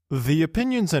The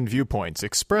opinions and viewpoints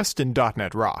expressed in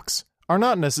 .NET Rocks are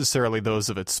not necessarily those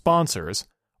of its sponsors,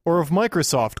 or of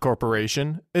Microsoft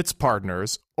Corporation, its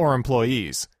partners, or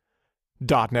employees.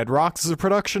 .NET Rocks is a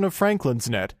production of Franklin's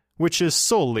Net, which is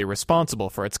solely responsible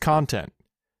for its content.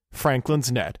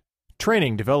 Franklin's Net,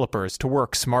 training developers to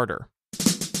work smarter.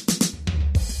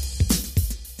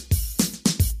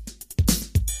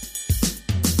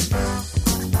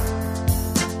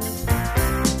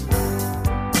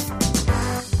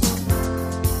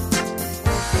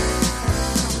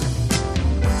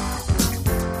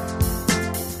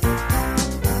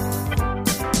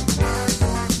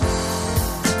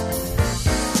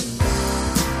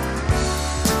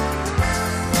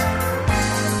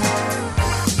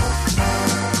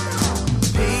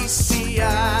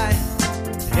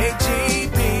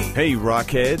 Hey,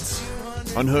 Rockheads.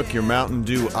 Unhook your Mountain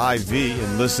Dew IV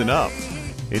and listen up.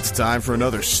 It's time for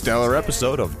another stellar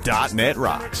episode of .NET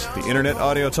Rocks, the internet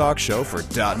audio talk show for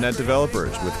 .NET developers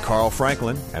with Carl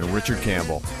Franklin and Richard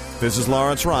Campbell. This is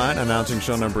Lawrence Ryan announcing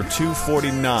show number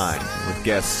 249 with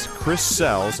guests Chris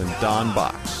Sells and Don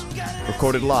Box.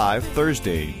 Recorded live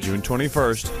Thursday, June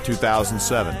 21st,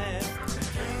 2007.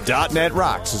 .NET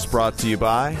Rocks is brought to you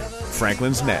by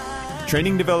Franklin's Net,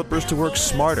 training developers to work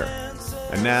smarter.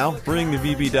 And now, bring the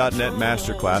VB.NET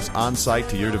Masterclass on-site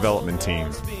to your development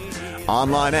team.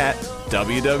 Online at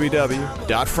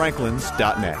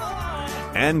www.franklins.net.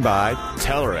 And by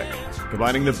Telerik,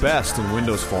 combining the best in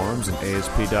Windows forums and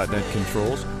ASP.NET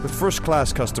controls with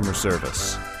first-class customer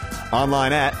service.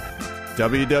 Online at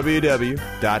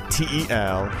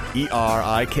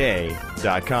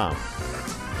www.telerik.com.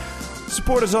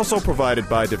 Support is also provided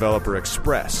by Developer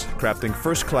Express, crafting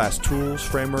first-class tools,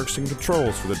 frameworks, and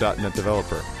controls for the .NET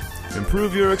developer.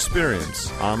 Improve your experience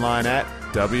online at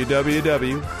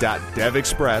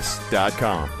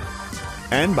www.devexpress.com.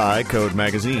 And by Code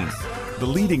Magazine, the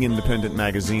leading independent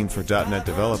magazine for .NET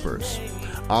developers.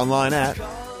 Online at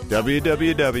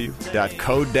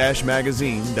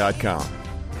www.code-magazine.com.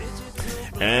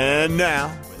 And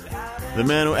now, the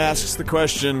man who asks the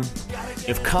question,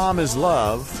 if COM is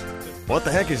love, what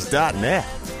the heck is .NET?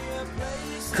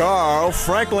 Carl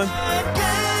Franklin.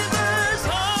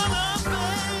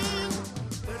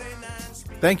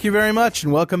 Thank you very much,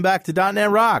 and welcome back to .NET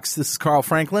Rocks. This is Carl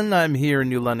Franklin. I'm here in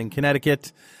New London,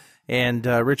 Connecticut, and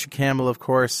Richard Campbell, of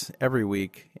course, every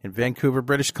week in Vancouver,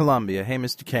 British Columbia. Hey,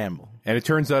 Mr. Campbell. And it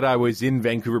turns out I was in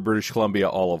Vancouver, British Columbia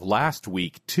all of last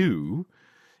week, too.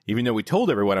 Even though we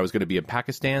told everyone I was going to be in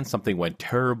Pakistan, something went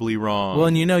terribly wrong. Well,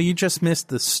 and you know, you just missed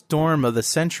the storm of the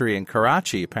century in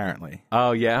Karachi, apparently.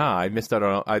 Oh, yeah, I missed out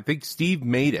on... I think Steve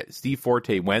made it. Steve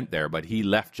Forte went there, but he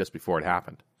left just before it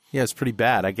happened. Yeah, it's pretty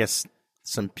bad. I guess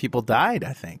some people died,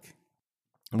 I think.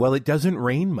 Well, it doesn't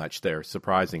rain much there,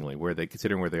 surprisingly,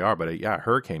 considering where they are. But a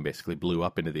hurricane basically blew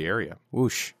up into the area.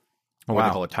 Whoosh. Or what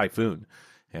they call a typhoon.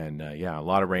 And, a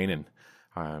lot of rain. And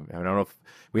I don't know if...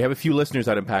 We have a few listeners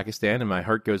out in Pakistan, and my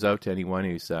heart goes out to anyone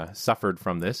who's suffered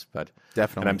from this. But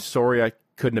definitely. And I'm sorry I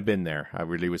couldn't have been there. I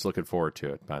really was looking forward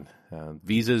to it. But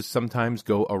visas sometimes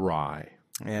go awry.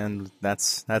 And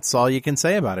that's all you can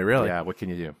say about it, really. Yeah, what can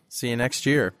you do? See you next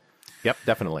year. Yep,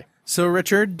 definitely. So,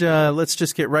 Richard, let's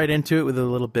just get right into it with a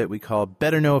little bit we call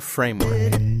Better Know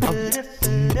Framework.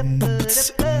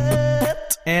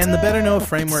 And the Better Know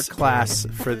Framework class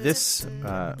for this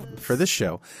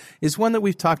show is one that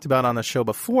we've talked about on the show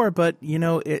before, but, you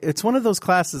know, it's one of those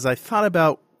classes I thought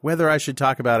about whether I should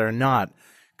talk about it or not,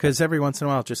 because every once in a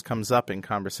while it just comes up in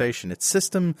conversation. It's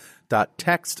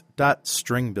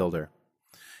system.text.stringbuilder.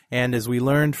 And as we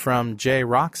learned from Jay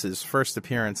Rox's first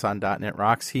appearance on .NET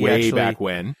Rocks, way back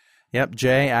when. Yep,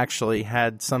 Jay actually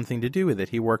had something to do with it.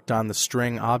 He worked on the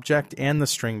string object and the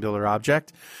string builder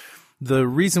object. The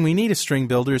reason we need a string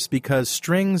builder is because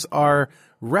strings are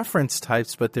reference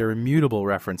types, but they're immutable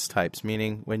reference types,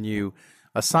 meaning when you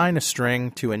assign a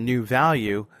string to a new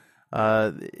value,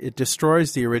 it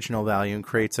destroys the original value and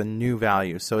creates a new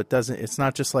value. So it's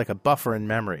not just like a buffer in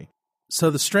memory.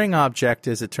 So the string object,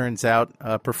 as it turns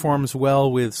out, performs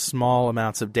well with small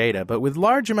amounts of data, but with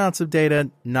large amounts of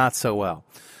data, not so well.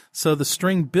 So the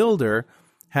string builder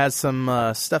has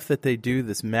some stuff that they do,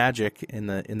 this magic in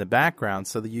the background,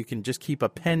 so that you can just keep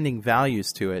appending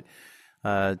values to it,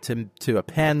 to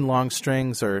append long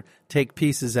strings or take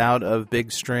pieces out of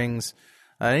big strings.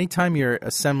 Anytime you're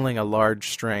assembling a large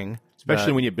string,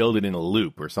 especially when you build it in a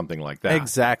loop or something like that.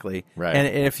 Exactly. Right. And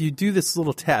if you do this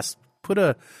little test, do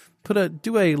a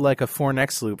for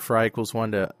next loop for I equals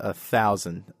 1 to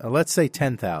 1,000. Let's say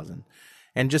 10,000,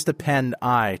 and just append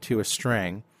I to a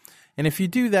string. And if you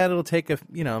do that, it'll take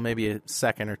maybe a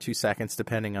second or 2 seconds,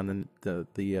 depending on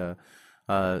the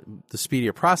the speed of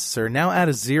your processor. Now add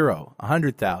a 0,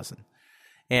 100,000.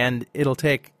 And it'll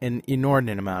take an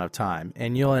inordinate amount of time,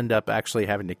 and you'll end up actually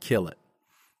having to kill it.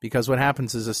 Because what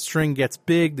happens is a string gets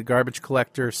big, the garbage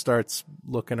collector starts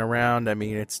looking around. I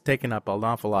mean, it's taking up an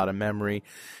awful lot of memory.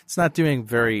 It's not doing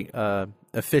very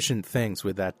efficient things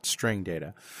with that string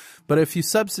data. But if you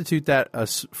substitute that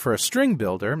for a string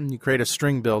builder, you create a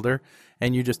string builder,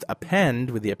 and you just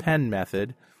append with the append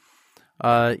method,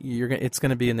 it's going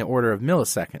to be in the order of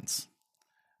milliseconds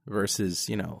versus,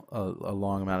 a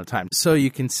long amount of time. So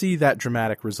you can see that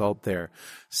dramatic result there.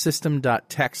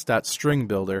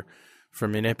 System.text.stringbuilder for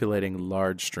manipulating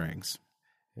large strings.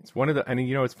 It's one of the, and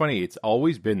it's funny, it's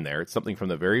always been there. It's something from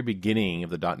the very beginning of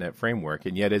the .NET framework,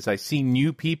 and yet as I see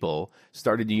new people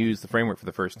started to use the framework for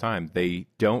the first time, they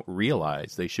don't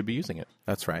realize they should be using it.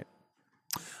 That's right.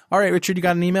 All right, Richard, you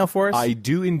got an email for us? I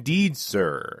do indeed,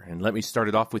 sir. And let me start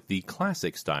it off with the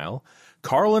classic style.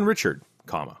 Carl and Richard,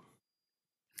 comma.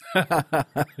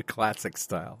 Classic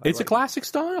style. It's a classic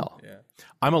style. Yeah.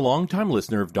 I'm a longtime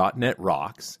listener of .NET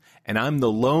Rocks, and I'm the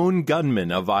lone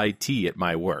gunman of IT at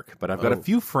my work. But I've got a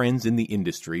few friends in the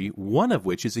industry, one of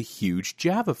which is a huge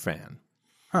Java fan.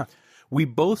 Huh. We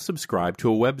both subscribe to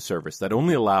a web service that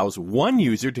only allows one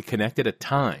user to connect at a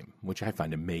time, which I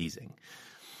find amazing.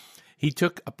 He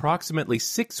took approximately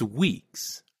 6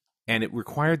 weeks, and it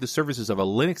required the services of a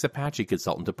Linux Apache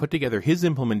consultant to put together his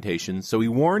implementation, so he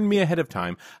warned me ahead of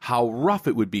time how rough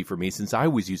it would be for me since I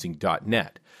was using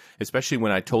 .NET, especially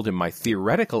when I told him my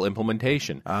theoretical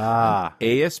implementation. An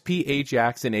ASP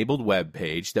AJAX-enabled web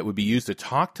page that would be used to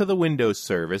talk to the Windows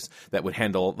service that would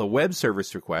handle the web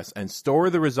service requests and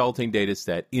store the resulting data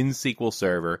set in SQL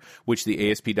Server, which the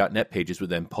ASP.NET pages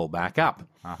would then pull back up.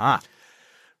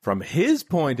 From his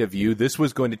point of view, this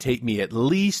was going to take me at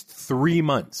least 3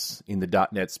 months in the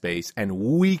 .NET space and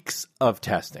weeks of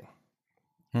testing.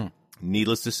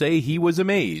 Needless to say, he was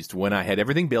amazed when I had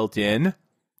everything built in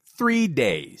 3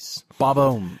 days.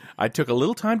 Ba-boom. I took a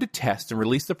little time to test and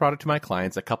release the product to my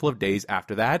clients a couple of days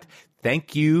after that.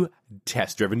 Thank you,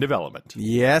 test-driven development.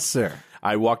 Yes, sir.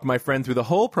 I walked my friend through the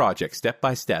whole project step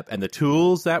by step and the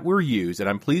tools that were used, and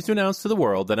I'm pleased to announce to the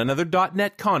world that another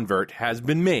 .NET convert has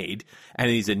been made, and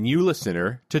he's a new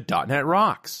listener to .NET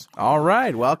Rocks. All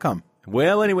right, welcome.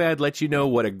 Well, anyway, I'd let you know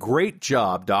what a great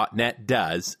job .NET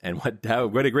does and what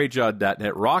a great job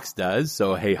 .NET Rocks does,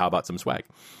 so hey, how about some swag?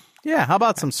 Yeah, how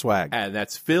about some swag? And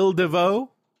that's Phil DeVoe.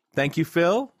 Thank you,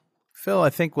 Phil. Phil, I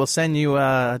think we'll send you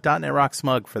a .NET Rocks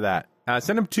mug for that.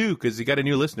 Send him 2, because you got a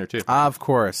new listener, too. Of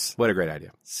course. What a great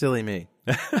idea. Silly me.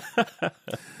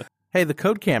 Hey, the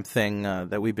Code Camp thing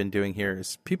that we've been doing here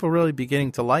is people really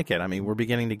beginning to like it. I mean, we're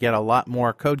beginning to get a lot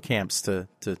more Code Camps to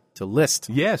list.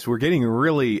 Yes, we're getting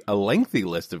really a lengthy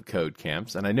list of Code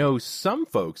Camps, and I know some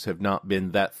folks have not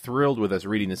been that thrilled with us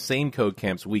reading the same Code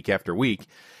Camps week after week.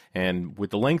 And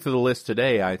with the length of the list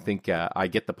today, I think I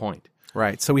get the point.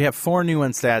 Right. So we have 4 new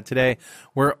ones to add today.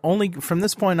 From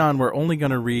this point on, we're only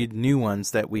going to read new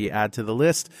ones that we add to the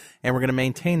list, and we're going to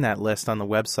maintain that list on the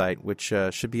website, which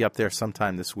should be up there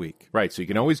sometime this week. Right. So you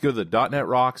can always go to the .NET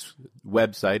Rocks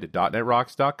website at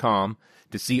 .NETRocks.com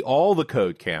to see all the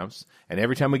Code Camps, and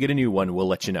every time we get a new one, we'll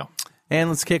let you know. And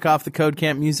let's kick off the Code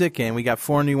Camp music, and we got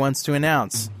 4 new ones to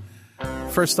announce.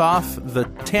 First off, the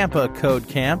Tampa Code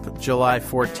Camp, July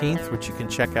 14th, which you can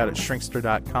check out at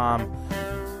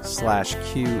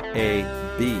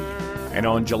shrinkster.com/QAB. And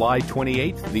on July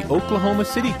 28th, the Oklahoma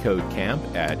City Code Camp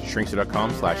at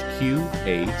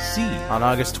shrinkster.com/QAC. On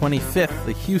August 25th,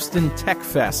 the Houston Tech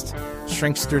Fest,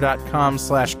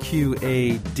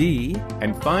 shrinkster.com/QAD.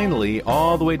 And finally,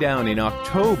 all the way down in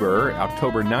October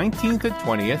 19th and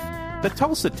 20th, the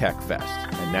Tulsa Tech Fest,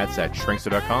 and that's at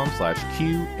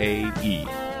shrinkster.com/QAE.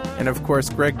 And of course,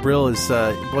 Greg Brill is,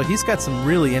 he's got some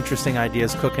really interesting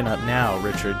ideas cooking up now,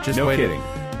 Richard. No kidding.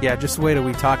 Just wait till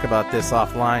we talk about this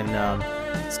offline.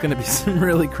 It's going to be some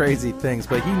really crazy things,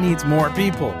 but he needs more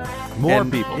people. More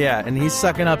people. Yeah, and he's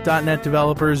sucking up .NET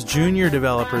developers, junior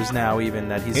developers now even,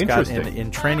 that he's got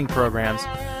in training programs.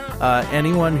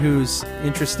 Anyone who's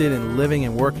interested in living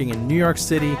and working in New York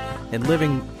City and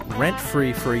living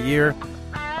rent-free for a year,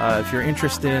 if you're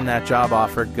interested in that job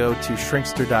offer, go to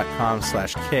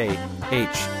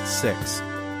shrinkster.com/KH6.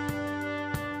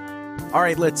 All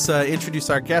right, let's introduce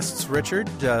our guests, Richard.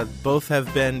 Both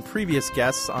have been previous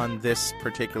guests on this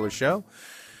particular show.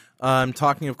 I'm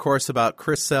talking, of course, about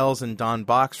Chris Sells and Don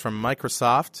Box from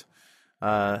Microsoft.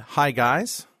 Hi,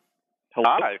 guys.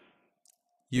 Hi.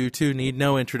 You two need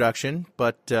no introduction,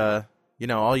 but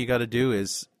all you got to do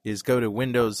is go to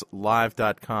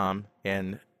windowslive.com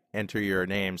and enter your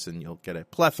names, and you'll get a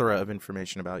plethora of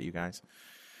information about you guys.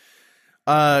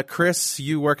 Chris,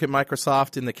 you work at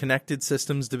Microsoft in the Connected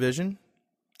Systems division.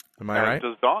 Am I right? As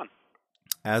does Don.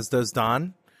 As does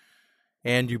Don.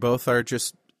 And you both are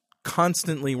just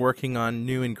constantly working on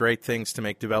new and great things to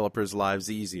make developers'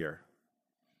 lives easier.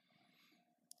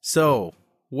 So,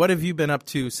 what have you been up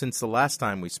to since the last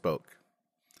time we spoke?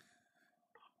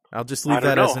 I'll just leave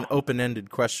that as an open-ended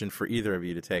question for either of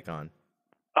you to take on.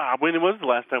 When was the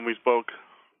last time we spoke?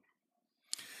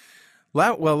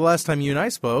 Well, the last time you and I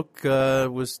spoke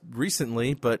was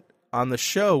recently, but on the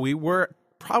show we were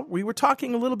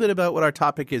talking a little bit about what our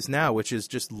topic is now, which is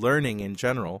just learning in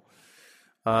general.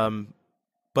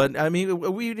 But I mean,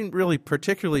 we didn't really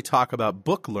particularly talk about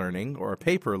book learning or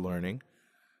paper learning,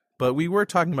 but we were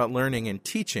talking about learning and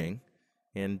teaching.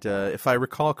 And if I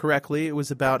recall correctly, it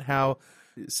was about how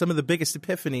some of the biggest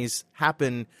epiphanies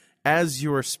happen as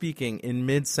you're speaking in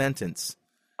mid-sentence.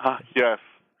 Yes.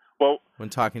 Well, when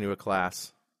talking to a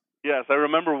class. Yes, I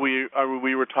remember we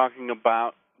were talking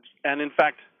about, and in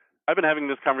fact, I've been having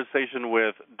this conversation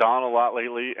with Don a lot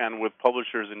lately and with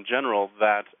publishers in general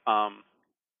that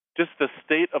just the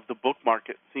state of the book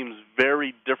market seems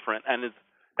very different, and it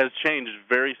has changed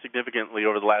very significantly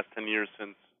over the last 10 years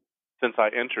since I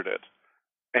entered it.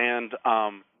 And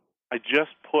I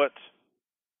just put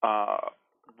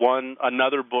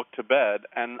another book to bed,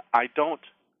 and I don't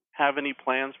have any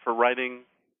plans for writing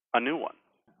a new one.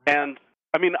 And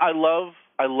I mean, I love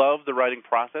the writing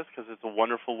process because it's a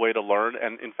wonderful way to learn.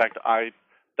 And in fact,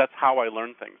 that's how I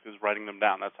learn things, is writing them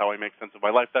down. That's how I make sense of my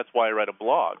life. That's why I write a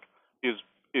blog, is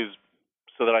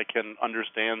so that I can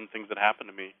understand things that happen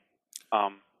to me.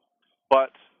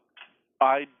 But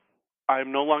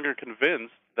I'm no longer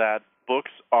convinced that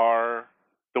books are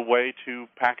the way to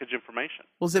package information.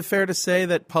 Well, is it fair to say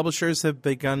that publishers have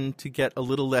begun to get a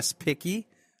little less picky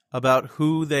about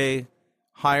who they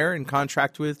hire and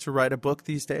contract with to write a book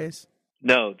these days?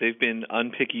 No, they've been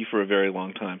unpicky for a very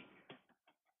long time.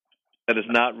 That is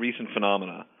not recent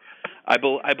phenomena. I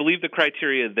believe the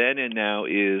criteria then and now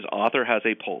is author has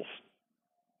a pulse.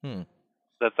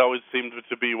 That's always seemed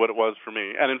to be what it was for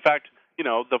me. And in fact,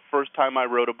 the first time I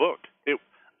wrote a book,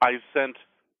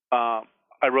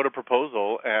 I wrote a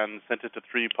proposal and sent it to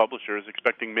 3 publishers,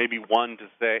 expecting maybe one to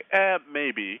say,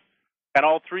 maybe. And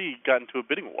all 3 got into a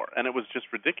bidding war. And it was just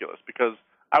ridiculous because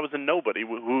I was a nobody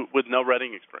with no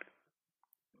writing experience.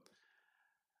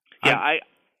 Yeah, I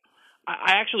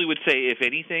actually would say, if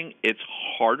anything, it's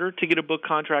harder to get a book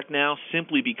contract now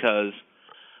simply because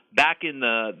back in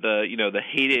the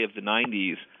heyday of the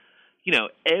 90s,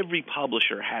 every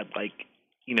publisher had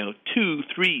 2,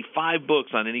 3, 5 books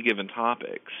on any given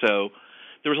topic. So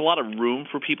there was a lot of room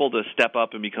for people to step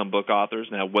up and become book authors.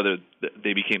 Now, whether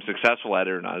they became successful at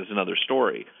it or not is another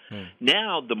story.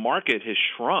 Now the market has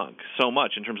shrunk so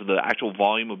much in terms of the actual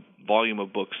volume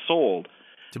of books sold.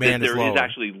 Demand there is is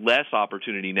actually less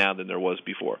opportunity now than there was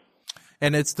before.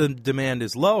 And the demand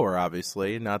is lower,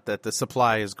 obviously, not that the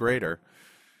supply is greater.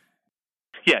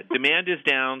 Yeah, demand is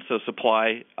down, so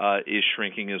supply is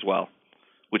shrinking as well,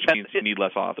 which means you need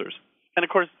less authors. And of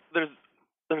course,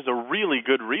 there's a really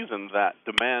good reason that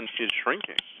demand is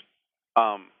shrinking,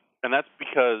 and that's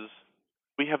because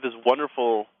we have this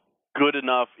wonderful, good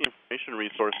enough information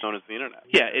resource known as the internet.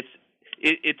 Yeah, it's.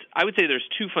 I would say there's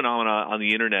 2 phenomena on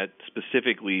the internet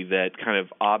specifically that kind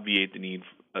of obviate the need,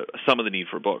 some of the need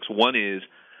for books. One is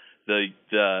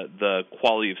the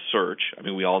quality of search. I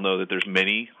mean, we all know that there's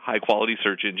many high quality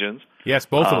search engines. Yes,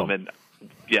 both of them.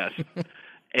 Yes,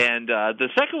 and the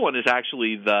second one is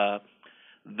actually the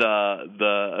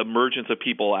emergence of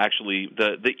people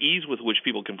the ease with which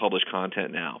people can publish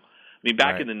content now. I mean,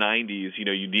 back in the 90s,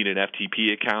 you need an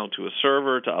FTP account to a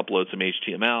server to upload some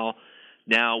HTML.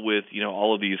 Now with,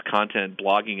 all of these content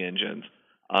blogging engines,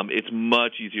 it's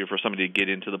much easier for somebody to get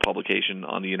into the publication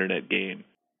on the internet game.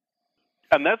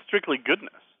 And that's strictly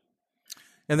goodness.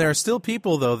 And there are still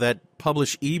people, though, that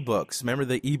publish ebooks. Remember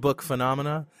the ebook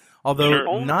phenomena?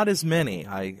 Although not as many,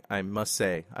 I must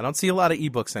say. I don't see a lot of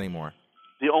ebooks anymore.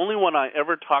 The only one I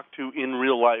ever talked to in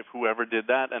real life who ever did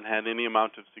that and had any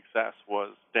amount of success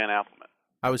was Dan Appleman.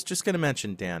 I was just going to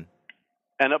mention Dan.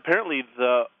 And apparently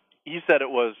he said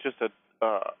it was just a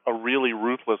really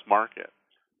ruthless market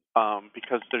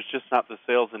because there's just not the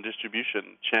sales and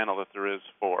distribution channel that there is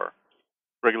for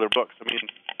regular books. I mean,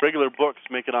 regular books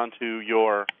make it onto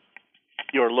your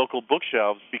local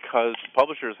bookshelves because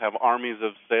publishers have armies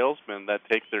of salesmen that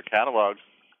take their catalogs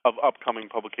of upcoming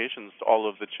publications to all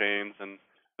of the chains and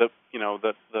the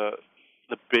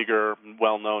bigger,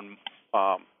 well-known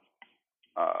mom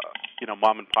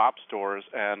and pop stores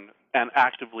and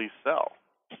actively sell.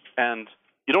 And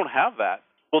you don't have that.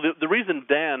 Well, the reason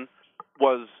Dan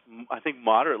was, I think,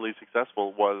 moderately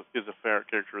successful is a fair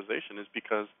characterization, is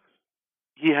because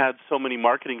he had so many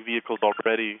marketing vehicles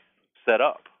already set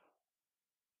up.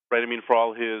 Right, I mean, for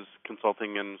all his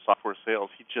consulting and software sales,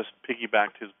 he just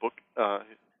piggybacked his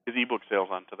ebook sales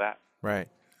onto that. Right.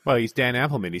 Well, he's Dan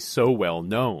Appleman. He's so well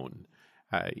known.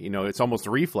 It's almost a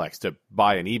reflex to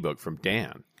buy an ebook from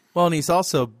Dan. Well, and he's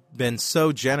also been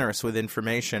so generous with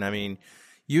information. I mean,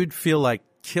 you'd feel like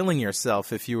killing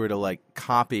yourself if you were to like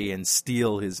copy and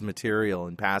steal his material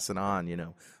and pass it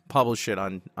on, publish it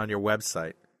on your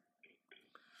website.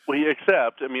 Well,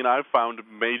 except, I mean, I've found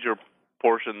major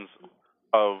portions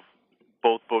of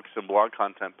both books and blog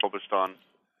content published on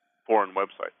foreign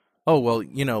websites. Oh, well,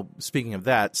 speaking of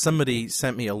that, somebody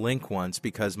sent me a link once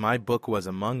because my book was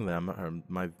among them, or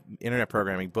my internet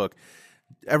programming book.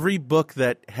 Every book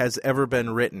that has ever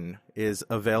been written is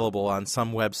available on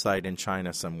some website in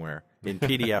China somewhere in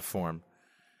PDF form.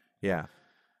 Yeah.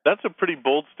 That's a pretty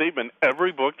bold statement.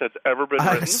 Every book that's ever been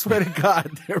written? I swear to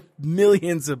God, there are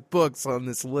millions of books on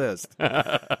this list.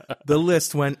 The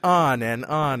list went on and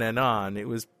on and on. It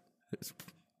was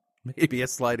maybe a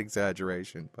slight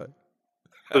exaggeration, but...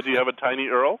 So do you have a tiny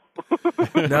Earl?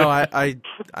 No, I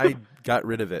got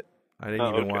rid of it. I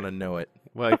didn't even want to know it.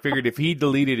 Well, I figured if he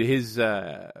deleted his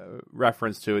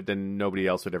reference to it, then nobody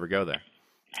else would ever go there.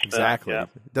 Exactly. Yeah.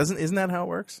 Isn't that how it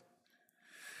works?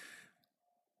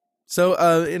 So,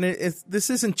 this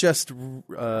isn't just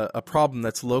a problem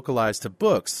that's localized to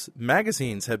books.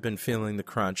 Magazines have been feeling the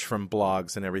crunch from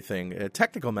blogs and everything.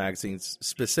 Technical magazines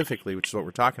specifically, which is what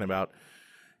we're talking about.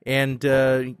 And,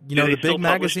 the big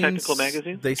magazines,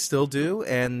 they still do,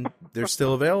 and they're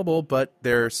still available, but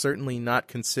they're certainly not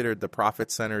considered the profit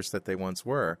centers that they once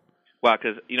were. Wow,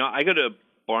 because, I go to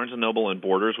Barnes & Noble and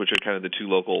Borders, which are kind of the two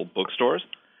local bookstores.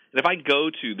 And if I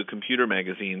go to the computer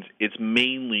magazines, it's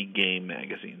mainly game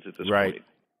magazines at this point.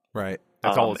 Right.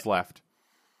 That's all that's left.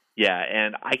 Yeah,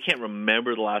 and I can't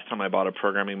remember the last time I bought a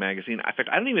programming magazine. In fact,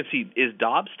 I don't even see, is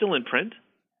Dobbs still in print?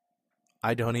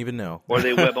 I don't even know. Or are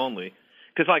they web only?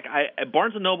 Because, at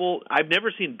Barnes & Noble, I've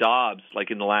never seen Dobbs,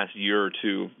 in the last year or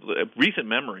two, recent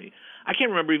memory. I can't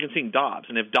remember even seeing Dobbs.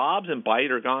 And if Dobbs and Byte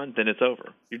are gone, then it's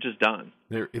over. You're just done.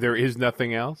 There is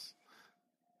nothing else?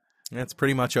 It's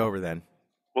pretty much over then.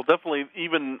 Well, definitely,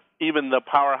 even the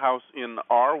powerhouse in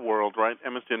our world, right,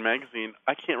 MSN Magazine,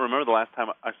 I can't remember the last time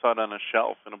I saw it on a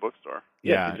shelf in a bookstore.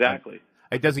 Yeah, exactly.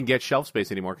 It doesn't get shelf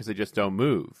space anymore because they just don't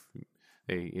move.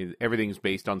 Everything's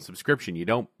based on subscription. You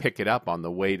don't pick it up on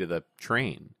the way to the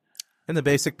train. And the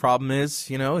basic problem is,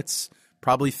 it's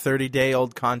probably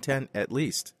 30-day-old content at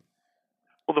least.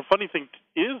 Well, the funny thing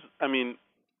is, I mean,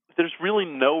 there's really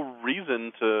no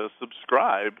reason to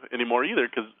subscribe anymore either,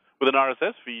 because with an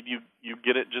RSS feed, you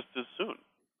get it just as soon.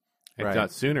 It's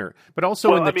not sooner. But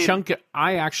also chunk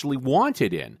I actually want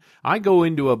it in. I go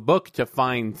into a book to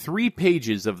find 3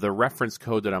 pages of the reference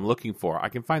code that I'm looking for. I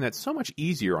can find that so much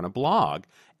easier on a blog,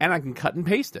 and I can cut and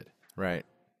paste it. Right.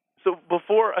 So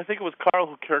before, I think it was Carl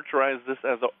who characterized this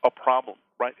as a problem,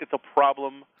 right? It's a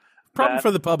problem.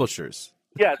 For the publishers.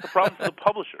 Yeah, it's a problem for the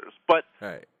publishers. But,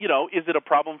 right. Is it a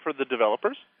problem for the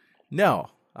developers? No,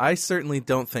 I certainly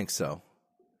don't think so.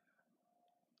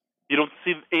 You don't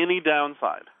see any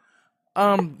downside?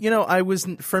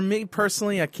 For me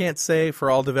personally, I can't say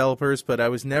for all developers, but I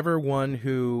was never one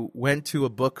who went to a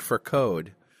book for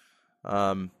code.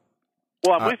 Well,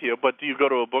 I'm with you, but do you go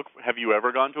to a book? Have you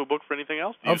ever gone to a book for anything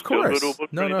else? Do you of course. Still go to a book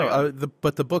for anything else?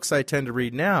 But the books I tend to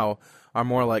read now are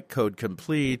more like Code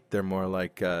Complete. They're more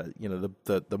like,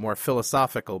 the more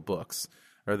philosophical books,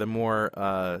 or the more,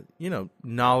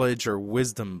 knowledge or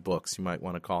wisdom books, you might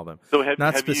want to call them. So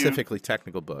not specifically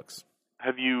technical books.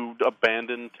 Have you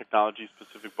abandoned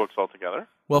technology-specific books altogether?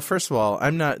 Well, first of all,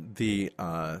 I'm not the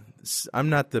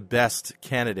best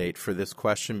candidate for this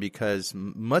question because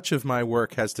much of my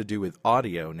work has to do with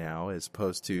audio now, as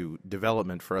opposed to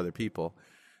development for other people.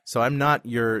 So I'm not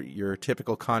your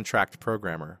typical contract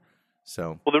programmer.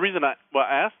 So well, the reason I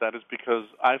asked that is because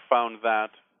I found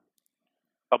that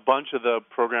a bunch of the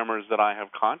programmers that I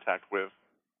have contact with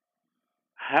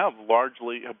have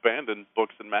largely abandoned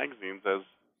books and magazines as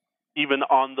even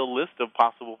on the list of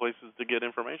possible places to get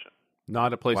information.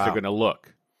 Not a place they're going to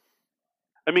look.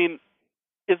 I mean,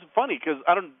 it's funny because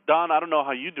I don't know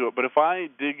how you do it, but if I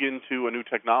dig into a new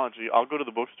technology, I'll go to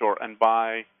the bookstore and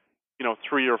buy,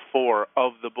 3 or 4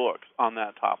 of the books on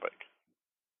that topic.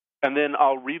 And then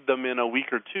I'll read them in a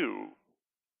week or two,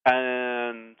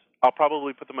 and I'll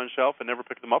probably put them on a shelf and never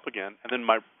pick them up again. And then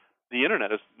the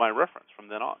internet is my reference from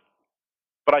then on.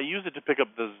 But I use it to pick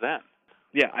up the Zen.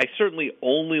 Yeah, I certainly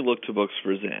only look to books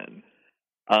for Zen.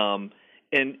 And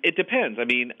it depends. I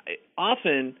mean,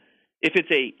 often If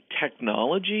it's a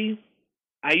technology,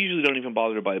 I usually don't even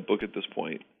bother to buy a book at this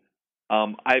point.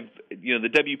 The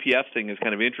WPF thing is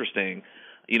kind of interesting.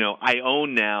 I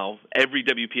own now every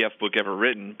WPF book ever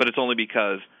written, but it's only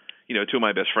because, two of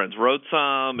my best friends wrote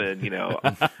some, and,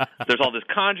 there's all this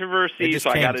controversy, so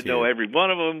I got to know every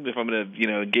one of them if I'm going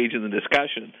to, engage in the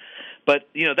discussion. But,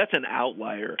 that's an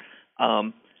outlier.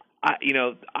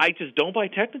 I just don't buy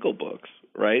technical books,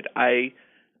 right?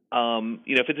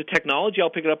 If it's a technology, I'll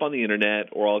pick it up on the internet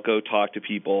or I'll go talk to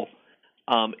people.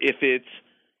 If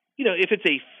it's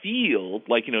a field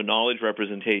like, knowledge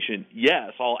representation,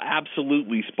 yes, I'll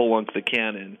absolutely spelunk the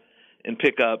canon and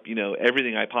pick up,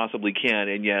 everything I possibly can.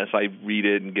 And yes, I read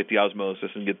it and get the osmosis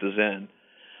and get the Zen.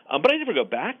 But I never go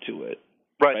back to it.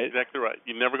 Right, exactly right.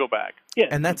 You never go back. Yeah,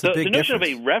 and that's a big difference. The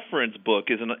notion of a reference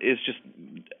book is just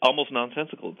almost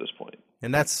nonsensical at this point.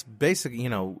 And that's basically,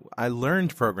 I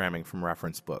learned programming from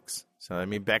reference books. So,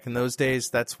 back in those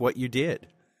days, that's what you did.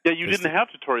 Yeah, you didn't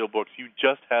have tutorial books. You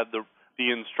just had the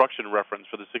instruction reference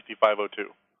for the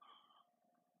 6502.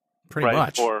 Pretty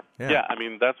much.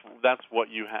 That's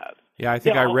what you had. Yeah, I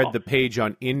think I read the page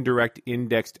on indirect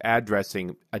indexed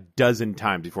addressing a dozen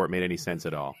times before it made any sense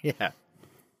at all. Yeah.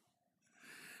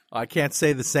 I can't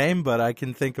say the same, but I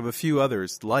can think of a few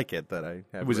others like it that I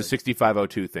have. It was a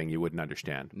 6502 thing you wouldn't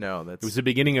understand. No, it was the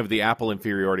beginning of the Apple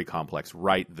inferiority complex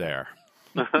right there.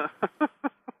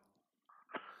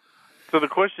 So the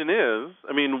question is,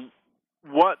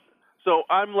 what? So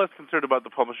I'm less concerned about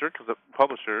the publishers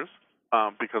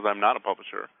because I'm not a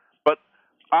publisher. But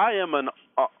I am an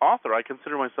author. I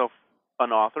consider myself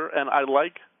an author, and I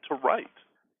like to write.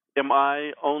 Am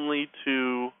I only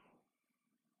to?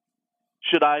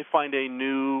 Should I find a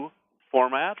new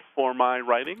format for my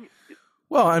writing?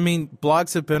 Well,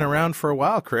 blogs have been around for a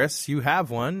while, Chris. You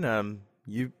have one.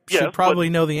 You should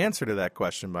probably know the answer to that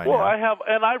question by now. Well, I have,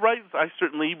 and I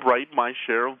certainly write my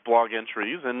share of blog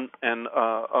entries, and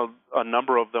a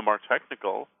number of them are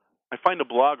technical. I find a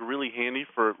blog really handy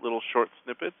for little short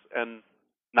snippets, and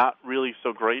not really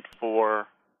so great for,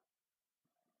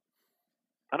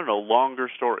 longer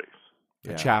stories.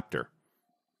 A chapter.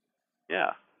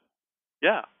 Yeah.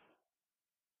 Yeah,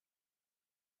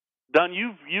 Don,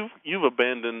 you've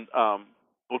abandoned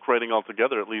book writing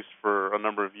altogether, at least for a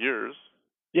number of years.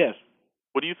 Yes.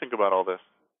 What do you think about all this?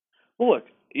 Well, look,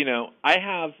 I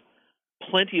have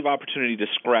plenty of opportunity to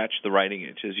scratch the writing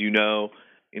itch. As you know,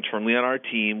 internally on our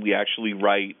team, we actually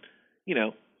write,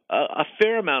 a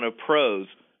fair amount of prose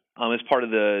as part of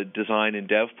the design and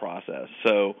dev process.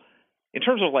 So, in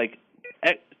terms of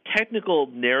technical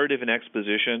narrative and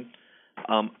exposition.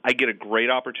 I get a great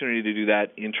opportunity to do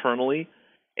that internally.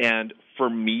 And for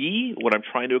me, what I'm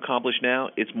trying to accomplish now,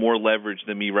 it's more leverage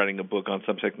than me writing a book on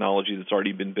some technology that's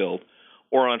already been built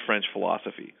or on French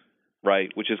philosophy, right?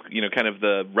 Which is, kind of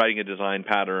the writing a design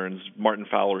patterns, Martin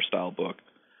Fowler style book.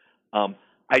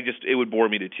 It would bore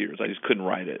me to tears. I just couldn't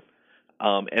write it.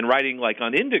 And writing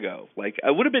on Indigo, it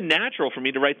would have been natural for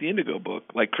me to write the Indigo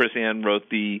book. Like Chris Ann wrote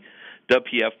the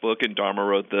WPF book and Dharma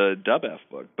wrote the WF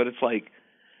book. But it's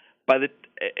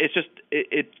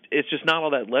it's just not all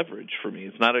that leverage for me.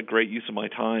 It's not a great use of my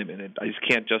time, and I just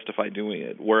can't justify doing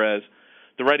it. Whereas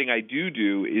the writing I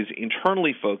do is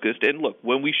internally focused. And look,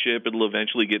 when we ship, it'll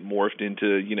eventually get morphed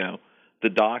into the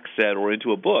doc set or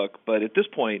into a book. But at this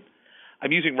point,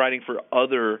 I'm using writing for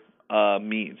other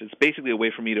means. It's basically a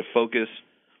way for me to focus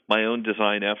my own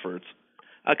design efforts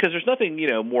because there's nothing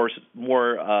more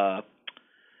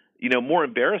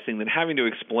embarrassing than having to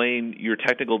explain your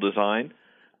technical design.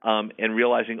 And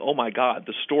realizing, oh my God,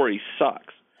 the story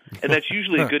sucks, and that's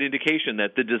usually a good indication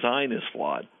that the design is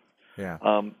flawed. Yeah.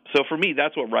 So for me,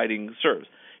 that's what writing serves.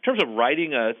 In terms of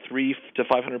writing a 300 to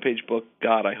 500 page book,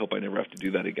 God, I hope I never have to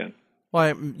do that again.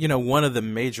 Well, one of the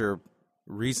major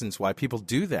reasons why people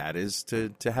do that is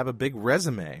to have a big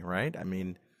resume, right?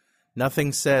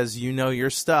 Nothing says your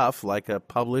stuff like a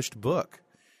published book,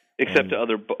 except to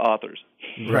other authors.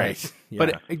 Right. Yeah.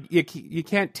 But you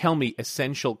can't tell me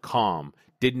Essential Calm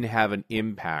didn't have an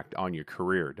impact on your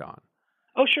career, Don.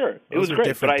 Oh, sure. It was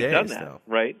great, but I've done that, though.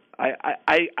 right?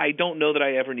 I don't know that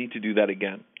I ever need to do that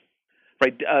again.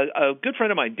 Right? A good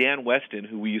friend of mine, Dan Weston,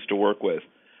 who we used to work with,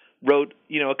 wrote,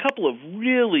 a couple of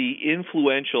really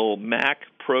influential Mac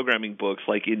programming books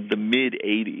in the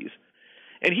mid-'80s.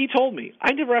 And he told me,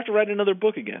 I never have to write another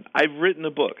book again. I've written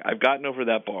a book. I've gotten over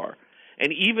that bar.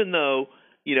 And even though,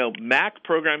 Mac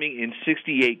programming in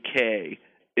 68K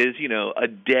is, a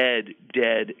dead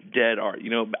art.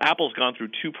 Apple's gone through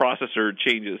 2 processor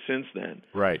changes since then.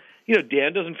 Right.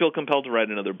 Dan doesn't feel compelled to write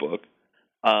another book.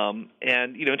 And,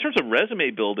 in terms of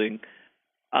resume building,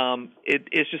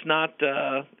 it's just not,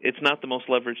 it's not the most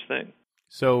leveraged thing.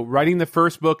 So writing the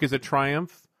first book is a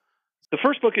triumph? The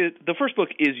first book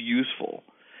is useful.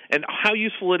 And how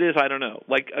useful it is, I don't know.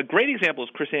 Like, a great example is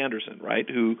Chris Anderson, right,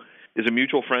 who is a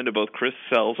mutual friend of both Chris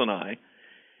Sells and I.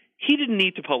 He didn't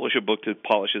need to publish a book to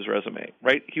polish his resume,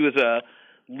 right? He was a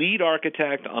lead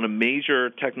architect on a major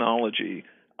technology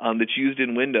that's used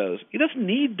in Windows. He doesn't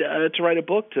need to write a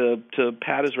book to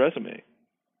pad his resume.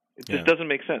 It just doesn't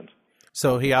make sense.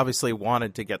 So he obviously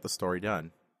wanted to get the story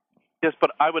done. Yes,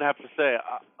 but I would have to say,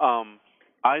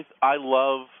 I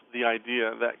love the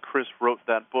idea that Chris wrote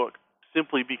that book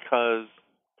simply because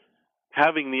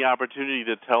having the opportunity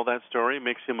to tell that story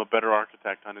makes him a better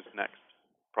architect on his next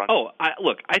project. Oh,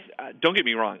 don't get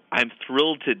me wrong. I'm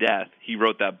thrilled to death he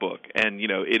wrote that book, and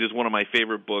it is one of my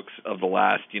favorite books of the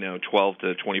last 12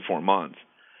 to 24 months.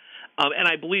 And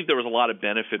I believe there was a lot of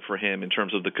benefit for him in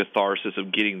terms of the catharsis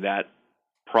of getting that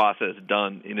process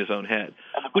done in his own head.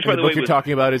 Which, by the way, you're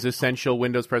talking about is Essential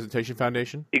Windows Presentation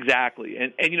Foundation? Exactly.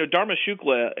 And Dharma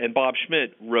Shukla and Bob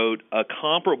Schmidt wrote a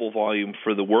comparable volume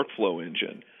for the workflow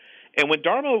engine. And when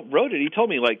Dharma wrote it, he told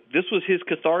me, this was his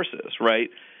catharsis, right?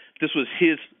 This was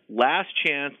his last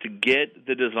chance to get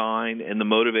the design and the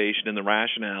motivation and the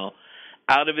rationale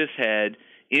out of his head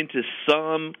into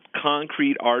some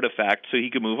concrete artifact so he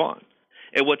could move on.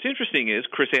 And what's interesting is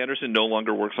Chris Anderson no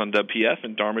longer works on WPF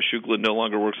and Dharma Shukla no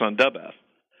longer works on WF,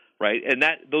 right? And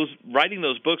writing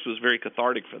those books was very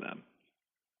cathartic for them.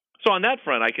 So on that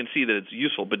front, I can see that it's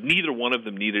useful, but neither one of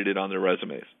them needed it on their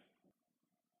resumes.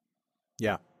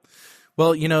 Yeah.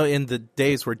 Well, in the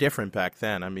days were different back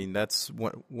then. I mean, that's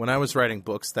when I was writing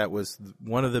books, that was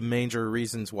one of the major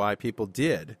reasons why people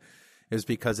did, is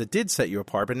because it did set you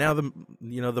apart. But now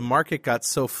the market got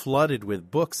so flooded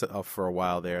with books for a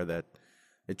while there that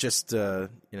it just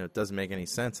it doesn't make any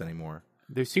sense anymore.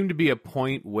 There seemed to be a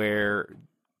point where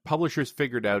publishers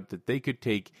figured out that they could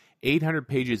take 800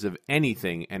 pages of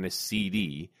anything and a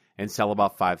CD and sell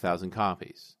about 5,000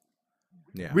 copies.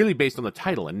 Yeah. Really based on the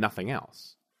title and nothing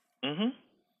else. Mm-hmm.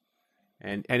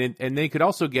 And they could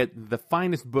also get the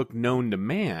finest book known to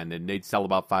man, and they'd sell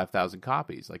about 5,000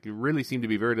 copies. It really seemed to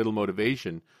be very little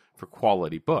motivation for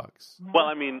quality books. Well,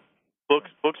 I mean,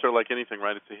 books are like anything,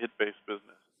 right? It's a hit-based business.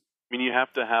 I mean, you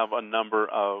have to have a number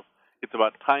of. It's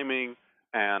about timing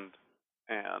and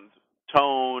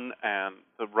tone and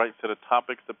the right set of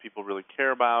topics that people really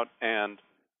care about. And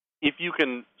if you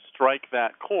can strike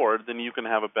that chord, then you can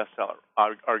have a bestseller.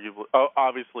 Arguably,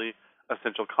 obviously,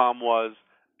 Essential Comm was,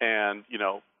 and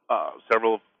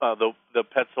several of the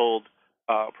Petzold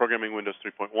Programming Windows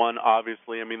 3.1.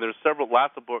 Obviously, I mean, there's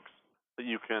lots of books that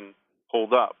you can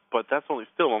hold up, but that's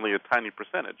still only a tiny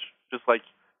percentage. Just like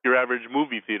your average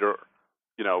movie theater,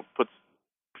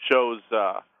 shows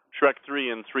Shrek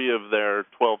 3 in 3 of their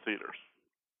 12 theaters.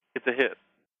 It's a hit.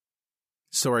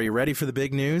 So are you ready for the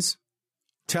big news?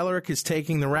 Telerik is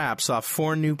taking the wraps off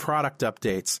 4 new product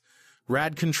updates.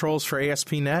 RAD controls for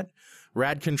ASP.NET,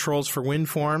 RAD controls for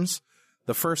WinForms,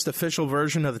 the first official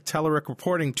version of the Telerik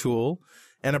reporting tool,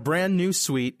 and a brand new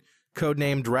suite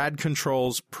codenamed RAD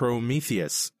Controls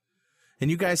Prometheus.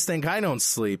 And you guys think I don't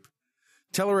sleep.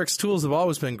 Telerik's tools have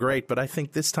always been great, but I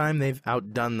think this time they've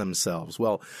outdone themselves.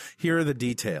 Well, here are the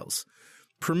details.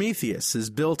 Prometheus is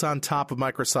built on top of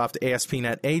Microsoft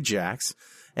ASP.NET Ajax,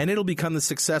 and it'll become the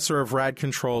successor of RAD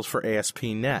controls for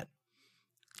ASP.NET.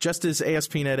 Just as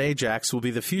ASP.NET Ajax will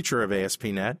be the future of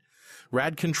ASP.NET,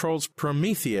 RAD Controls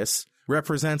Prometheus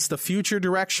represents the future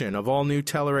direction of all new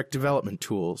Telerik development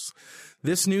tools.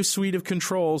 This new suite of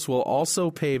controls will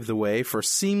also pave the way for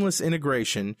seamless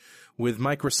integration with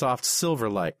Microsoft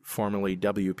Silverlight, formerly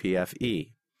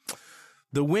WPFE.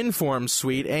 The WinForms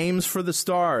suite aims for the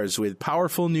stars with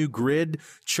powerful new grid,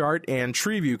 chart, and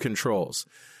tree view controls.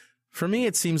 For me,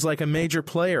 it seems like a major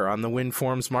player on the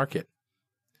WinForms market.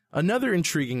 Another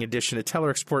intriguing addition to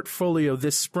Telerik's portfolio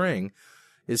this spring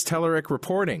is Telerik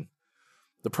Reporting.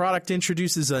 The product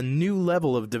introduces a new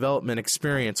level of development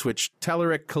experience, which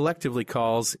Telerik collectively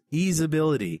calls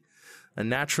easeability, a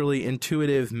naturally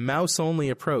intuitive, mouse-only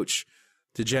approach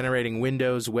to generating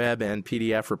Windows, web, and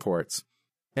PDF reports.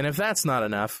 And if that's not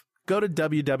enough, go to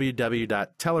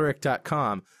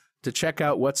www.telerik.com to check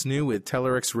out what's new with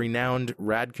Telerik's renowned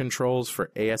RAD controls for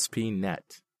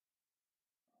ASP.NET.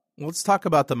 Let's talk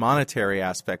about the monetary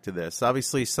aspect of this.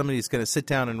 Obviously, somebody's going to sit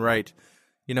down and write,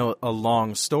 a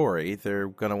long story. They're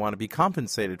going to want to be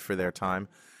compensated for their time.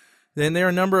 Then there are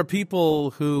a number of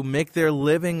people who make their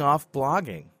living off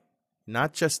blogging,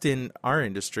 not just in our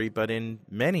industry, but in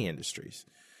many industries.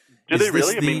 Do they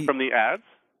really? I mean, from the ads?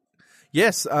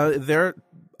 Yes.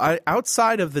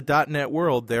 Outside of the .NET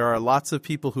world, there are lots of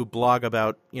people who blog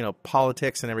about,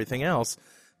 politics and everything else.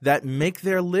 that make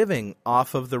their living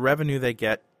off of the revenue they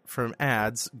get from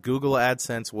ads, Google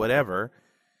AdSense, whatever,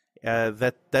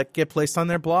 that get placed on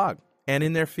their blog and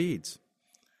in their feeds.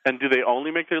 And do they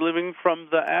only make their living from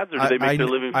the ads, or do they make their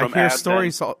living from I hear ads?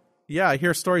 stories. I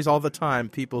hear stories all the time.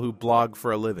 People who blog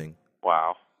for a living.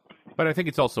 Wow. But I think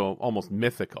it's also almost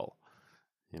mythical,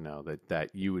 that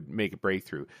you would make a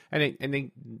breakthrough. And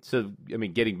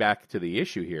getting back to the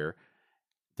issue here,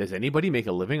 does anybody make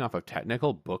a living off of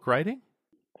technical book writing?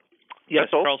 Yes,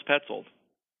 Petzold? Charles Petzold.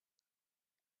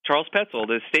 Charles Petzold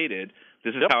has stated,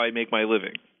 "This is how I make my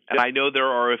living." And I know there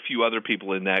are a few other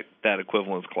people in that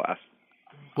equivalence class.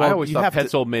 Well, I always thought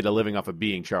Petzold made a living off of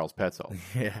being Charles Petzold.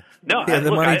 Yeah. No,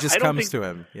 the money just I don't comes think, to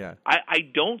him. Yeah. I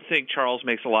don't think Charles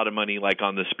makes a lot of money like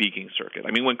on the speaking circuit.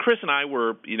 I mean, when Chris and I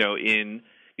were,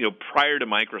 prior to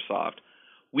Microsoft,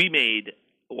 we made,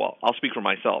 well, I'll speak for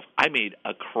myself. I made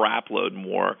a crap load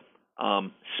more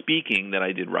speaking than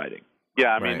I did writing.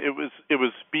 Yeah, I mean, it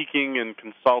was speaking and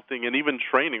consulting and even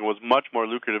training was much more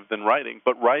lucrative than writing.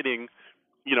 But writing,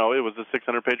 it was a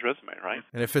 600-page resume, right?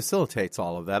 And it facilitates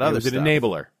all of that other stuff. It was an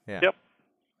enabler. Yeah. Yep.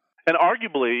 And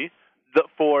arguably,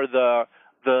 for the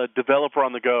developer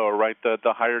on the go, right,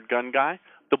 the hired gun guy,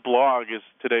 the blog is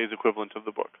today's equivalent of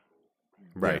the book.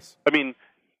 Right. Yes. I mean,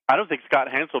 I don't think Scott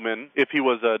Hanselman, if he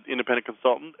was an independent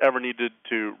consultant, ever needed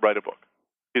to write a book.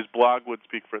 His blog would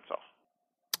speak for itself.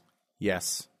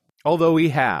 Yes. Although he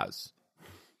has.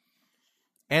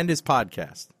 And his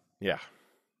podcast. Yeah.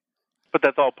 But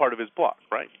that's all part of his blog,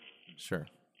 right? Sure.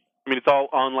 I mean, it's all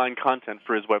online content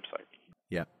for his website.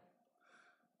 Yeah.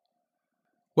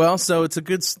 Well, so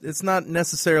it's not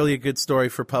necessarily a good story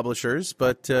for publishers,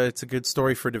 but it's a good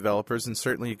story for developers and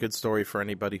certainly a good story for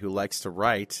anybody who likes to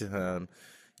write.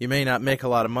 You may not make a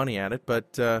lot of money at it,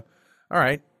 but all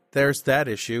right, there's that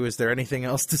issue. Is there anything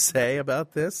else to say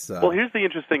about this? Well, here's the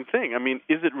interesting thing. I mean,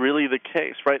 is it really the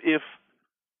case, right?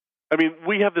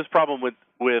 We have this problem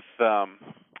with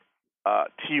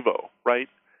TiVo, right?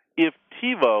 If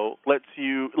TiVo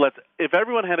if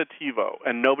everyone had a TiVo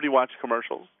and nobody watched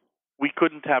commercials, we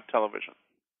couldn't have television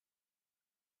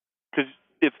because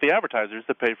it's the advertisers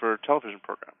that pay for television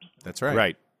programs. That's right.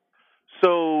 Right.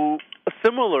 So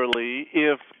similarly,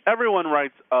 if everyone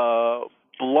writes a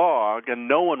blog and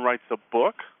no one writes a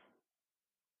book,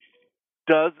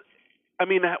 when's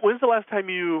the last time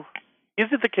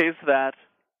is it the case that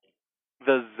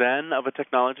the zen of a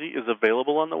technology is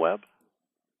available on the web?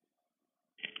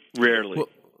 Rarely. Well,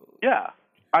 yeah.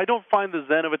 I don't find the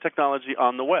zen of a technology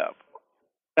on the web.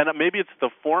 And maybe it's the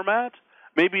format.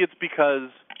 Maybe it's because,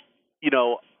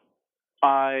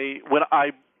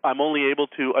 I'm only able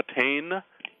to attain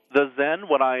the zen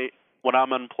when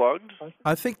I'm unplugged.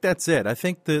 I think that's it. I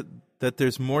think that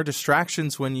there's more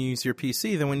distractions when you use your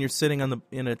PC than when you're sitting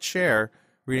in a chair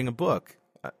reading a book.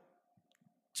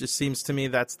 Just seems to me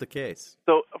that's the case.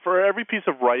 So for every piece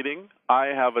of writing, I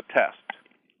have a test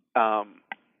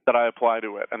that I apply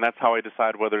to it, and that's how I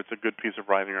decide whether it's a good piece of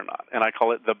writing or not. And I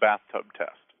call it the bathtub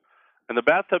test. And the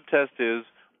bathtub test is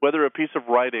whether a piece of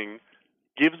writing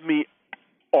gives me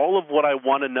all of what I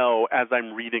want to know as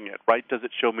I'm reading it, right? Does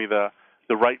it show me the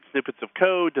right snippets of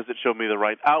code? Does it show me the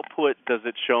right output? Does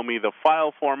it show me the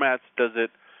file formats? Does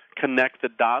it connect the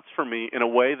dots for me in a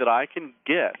way that I can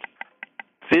get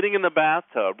sitting in the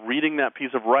bathtub reading that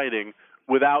piece of writing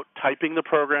without typing the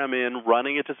program in,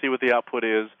 running it to see what the output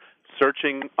is,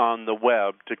 searching on the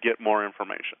web to get more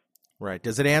information? Right.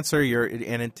 Does it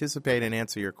anticipate and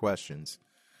answer your questions?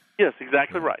 Yes,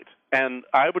 exactly right. And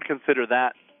I would consider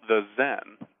that the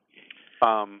zen.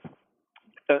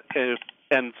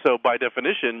 And so by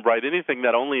definition, right, anything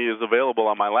that only is available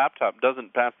on my laptop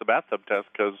doesn't pass the bathtub test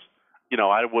because,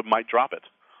 I might drop it.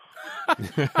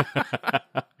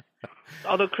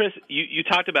 Although, Chris, you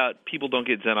talked about people don't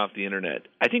get zen off the internet.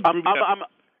 I think I'm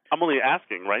only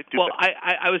asking, right?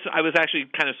 I was actually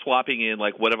kind of swapping in,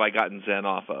 like, what have I gotten zen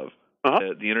off of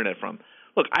the internet from?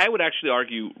 Look, I would actually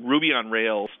argue Ruby on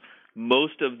Rails,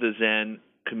 most of the zen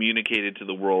communicated to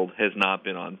the world has not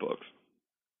been on books.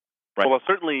 Right? Well,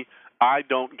 certainly I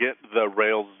don't get the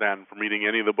Rails zen from reading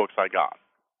any of the books I got.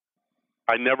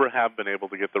 I never have been able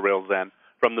to get the Rails zen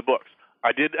from the books.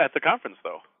 I did at the conference,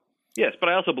 though. Yes, but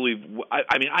I also believe,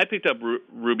 I picked up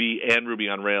Ruby and Ruby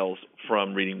on Rails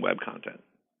from reading web content.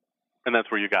 And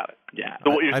that's where you got it. Yeah.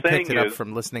 So what you're I saying picked it up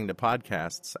from listening to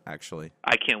podcasts, actually.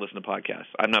 I can't listen to podcasts.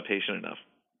 I'm not patient enough.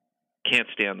 Can't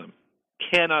stand them.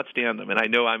 Cannot stand them. And I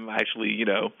know I'm actually,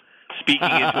 speaking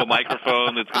into a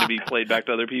microphone that's going to be played back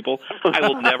to other people. I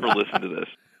will never listen to this.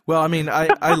 Well,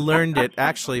 I learned it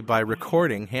actually by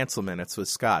recording Hansel Minutes with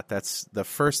Scott. That's the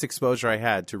first exposure I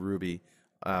had to Ruby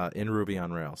in Ruby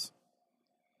on Rails.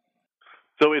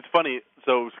 So it's funny.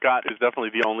 So Scott is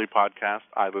definitely the only podcast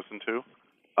I listen to,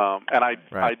 and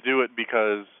I do it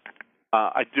because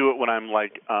I do it when I'm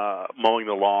like mowing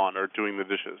the lawn or doing the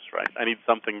dishes. Right. I need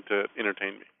something to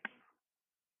entertain me.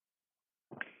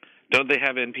 Don't they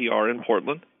have NPR in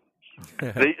Portland?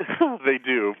 They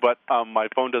do, but my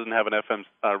phone doesn't have an FM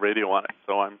radio on it,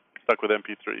 so I'm stuck with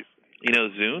MP3s. You know,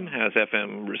 Zune has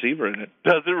FM receiver in it.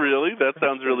 Does it really? That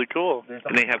sounds really cool.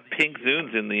 And they have pink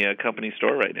Zunes in the company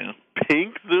store right now.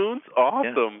 Pink Zunes?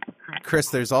 Awesome. Yeah. Chris,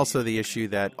 there's also the issue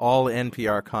that all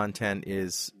NPR content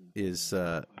is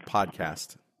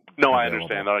podcast. No, I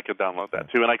understand that. I could download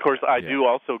that too. And, of course, I do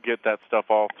also get that stuff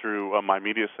all through my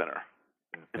media center.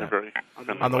 In a very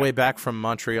on the way back from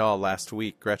Montreal last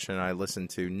week, Gretchen and I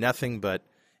listened to nothing but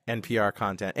NPR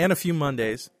content and a few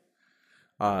Mondays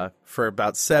for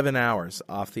about 7 hours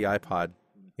off the iPod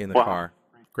in the car.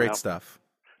 Great stuff.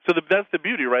 So that's the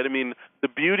beauty, right? I mean, the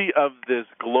beauty of this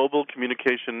global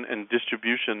communication and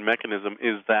distribution mechanism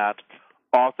is that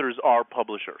authors are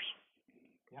publishers.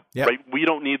 Yep. Right? We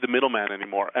don't need the middleman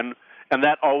anymore, and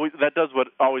that does what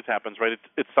always happens, right?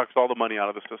 It sucks all the money out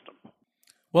of the system.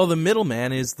 Well, the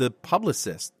middleman is the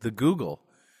publicist, the Google,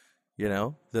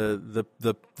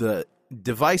 the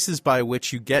devices by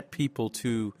which you get people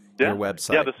to your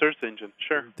website. Yeah, the search engine,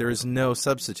 sure. There is no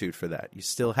substitute for that. You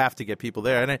still have to get people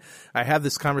there. And I have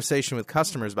this conversation with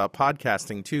customers about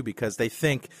podcasting, too, because they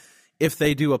think if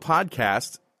they do a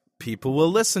podcast, people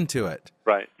will listen to it.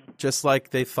 Right. Just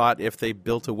like they thought if they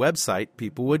built a website,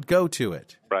 people would go to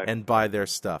it and buy their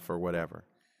stuff or whatever.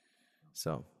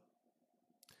 So...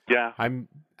 yeah, I'm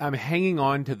hanging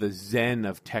on to the zen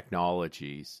of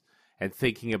technologies and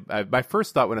thinking of my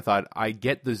first thought when I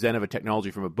get the zen of a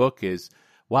technology from a book is,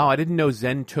 wow, I didn't know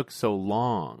Zen took so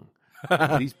long.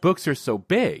 These books are so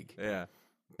big. Yeah,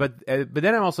 but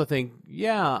then I also think,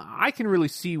 I can really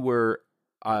see where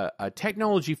a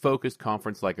technology focused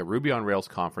conference like a Ruby on Rails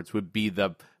conference would be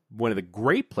one of the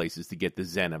great places to get the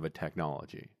zen of a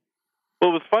technology. Well,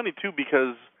 it was funny too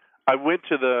because I went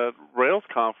to the Rails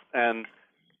Conf and.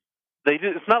 They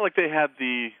did. It's not like they had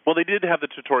they did have the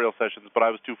tutorial sessions, but I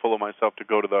was too full of myself to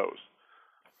go to those.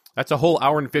 That's a whole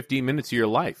hour and 15 minutes of your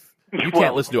life. You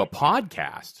can't listen to a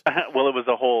podcast. Well, it was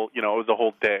a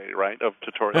whole day, right, of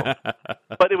tutorials.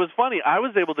 But it was funny. I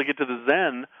was able to get to the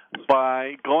Zen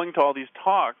by going to all these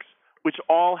talks, which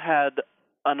all had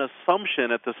an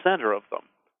assumption at the center of them.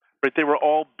 Right? They were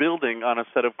all building on a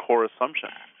set of core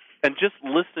assumptions. And just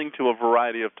listening to a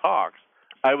variety of talks,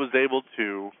 I was able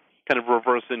to kind of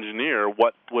reverse engineer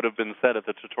what would have been said at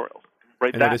the tutorials.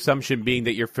 Right? And that assumption being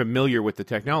that you're familiar with the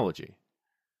technology.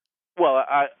 Well,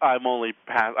 I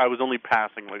was only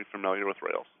passingly familiar with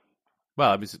Rails.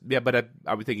 Well, but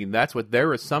I was thinking that's what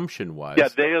their assumption was. Yeah,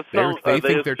 they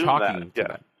think they're talking to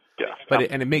them. Yeah.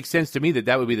 But and it makes sense to me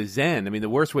that would be the Zen. I mean, the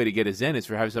worst way to get a Zen is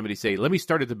for having somebody say, "Let me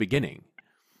start at the beginning."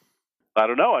 I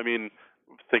don't know. I mean,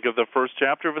 think of the first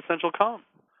chapter of Essential Com.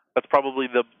 That's probably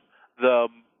the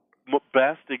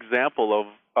best example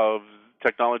of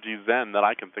technology Zen that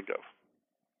I can think of.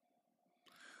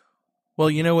 Well,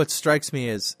 what strikes me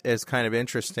as kind of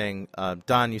interesting,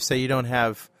 Don, you say you don't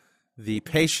have the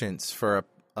patience to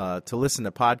listen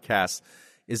to podcasts.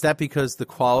 Is that because the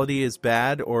quality is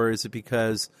bad, or is it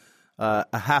because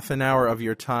a half an hour of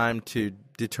your time to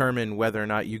determine whether or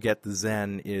not you get the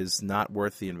Zen is not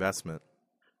worth the investment?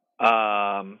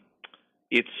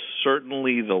 It's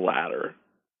certainly the latter.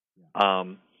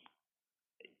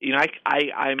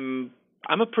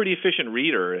 I'm a pretty efficient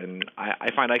reader, and I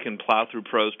find I can plow through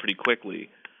prose pretty quickly.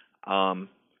 And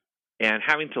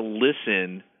having to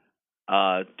listen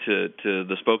to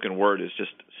the spoken word is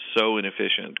just so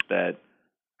inefficient that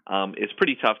it's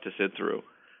pretty tough to sit through.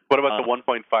 What about the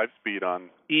 1.5 speed on?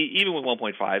 Even with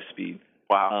 1.5 speed.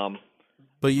 Wow.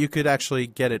 But you could actually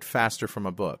get it faster from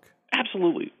a book.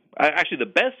 Absolutely. Actually, the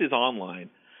best is online.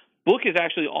 Book is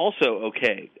actually also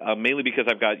okay, mainly because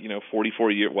I've got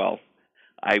 44 years. Well,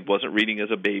 I wasn't reading as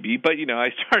a baby, but I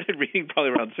started reading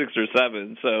probably around 6 or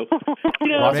 7. So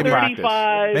maybe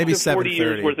 35 maybe to 40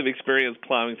 years 7:30. worth of experience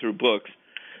plowing through books.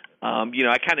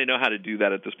 I kind of know how to do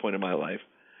that at this point in my life.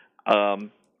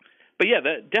 But yeah,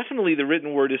 definitely the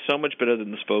written word is so much better than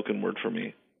the spoken word for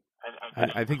me.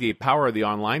 I think the power of the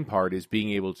online part is being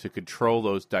able to control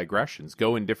those digressions,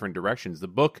 go in different directions. The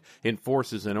book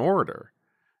enforces an order.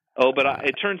 Oh, but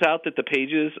it turns out that the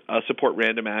pages support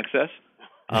random access.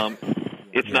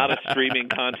 It's not a streaming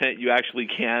content. You actually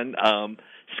can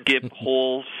skip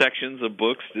whole sections of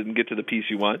books and get to the piece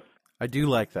you want. I do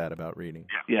like that about reading.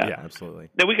 Yeah, absolutely.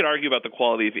 Now, we could argue about the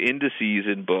quality of indices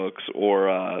in books or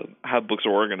how books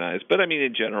are organized, but I mean,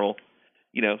 in general,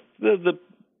 you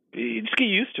just get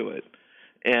used to it.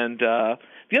 And the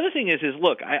other thing is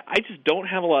look, I just don't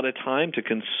have a lot of time to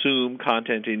consume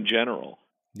content in general.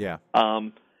 Yeah.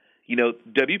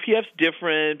 WPF's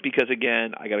different because,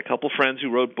 again, I got a couple friends who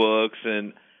wrote books,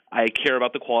 and I care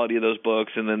about the quality of those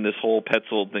books, and then this whole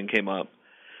Petzold thing came up.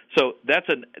 So that's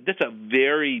a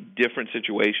very different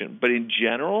situation. But in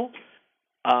general,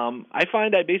 I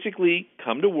find I basically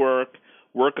come to work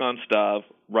on stuff,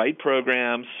 write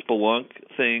programs, spelunk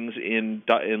things in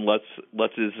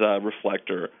Lutz's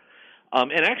Reflector.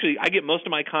 And actually, I get most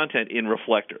of my content in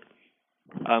Reflector.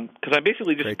 Because I'm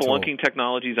basically just spelunking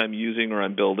technologies I'm using or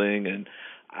I'm building, and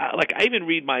I even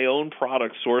read my own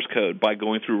product source code by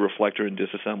going through Reflector and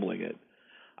disassembling it.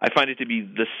 I find it to be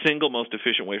the single most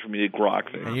efficient way for me to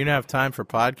grok things. And you don't have time for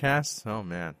podcasts? Oh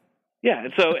man. Yeah,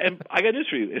 and I got news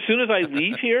for you. As soon as I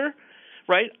leave here,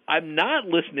 right, I'm not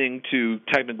listening to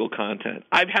technical content.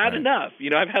 I've had enough.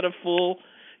 I've had a full,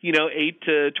 8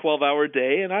 to 12 hour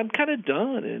day, and I'm kind of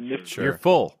done. And You're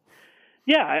full.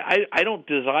 Yeah, I don't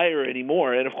desire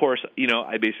anymore. And, of course,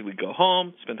 I basically go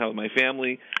home, spend time with my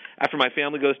family. After my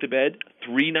family goes to bed,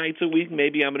 3 nights a week,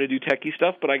 maybe I'm going to do techie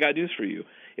stuff, but I got news for you.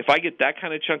 If I get that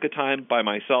kind of chunk of time by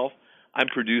myself, I'm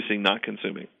producing, not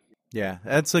consuming. Yeah,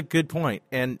 that's a good point.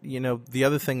 And, the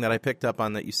other thing that I picked up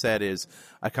on that you said is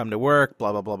I come to work,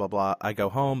 blah, blah, blah, blah, blah. I go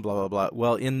home, blah, blah, blah.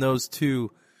 Well, in those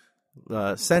two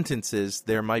sentences,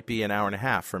 there might be an hour and a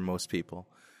half for most people.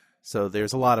 So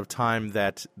there's a lot of time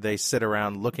that they sit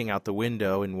around looking out the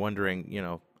window and wondering,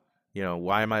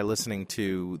 why am I listening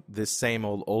to this same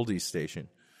old oldies station?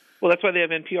 Well, that's why they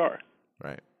have NPR.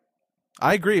 Right.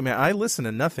 I agree, man. I listen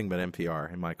to nothing but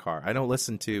NPR in my car. I don't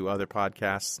listen to other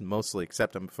podcasts mostly,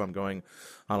 except if I'm going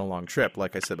on a long trip,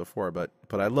 like I said before. But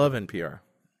I love NPR.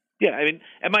 Yeah, I mean,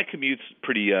 and my commute's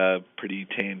pretty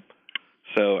tame,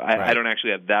 so I don't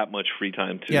actually have that much free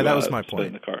time to. Yeah, that was my spend point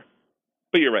in the car.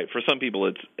 But you're right. For some people,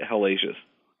 it's hellacious.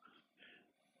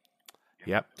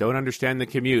 Yep. Don't understand the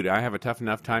commute. I have a tough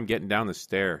enough time getting down the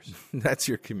stairs. That's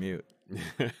your commute.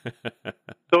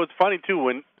 So it's funny, too,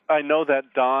 when I know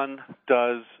that Don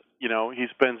does, he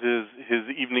spends his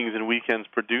evenings and weekends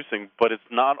producing, but it's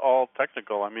not all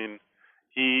technical. I mean,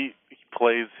 he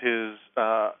plays his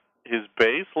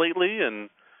bass lately, and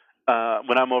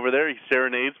when I'm over there, he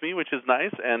serenades me, which is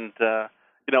nice. And, I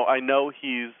know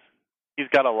he's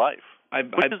got a life. I'm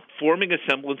forming a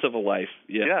semblance of a life.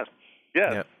 Yeah. Yes.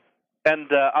 Yep. And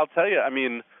I'll tell you, I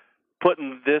mean,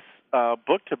 putting this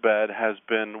book to bed has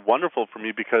been wonderful for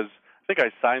me because I think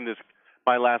I signed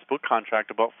my last book contract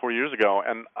about 4 years ago,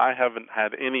 and I haven't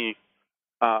had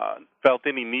felt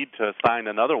any need to sign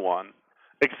another one,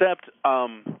 except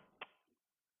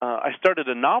I started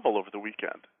a novel over the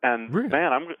weekend, and really?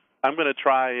 Man, I'm going to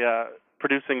try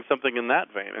producing something in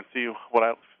that vein and see what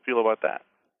I feel about that.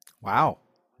 Wow.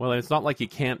 Well, it's not like you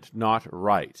can't not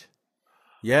write.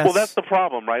 Yes. Well, that's the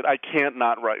problem, right? I can't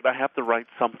not write. I have to write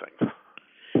something.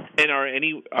 And are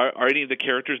any of the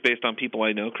characters based on people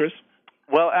I know, Chris?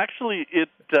 Well, actually,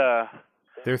 There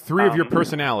are 3 of your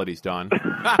personalities, Don.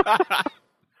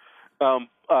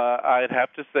 I'd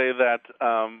have to say that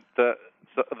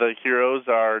the heroes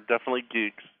are definitely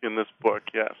geeks in this book.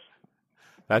 Yes.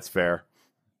 That's fair.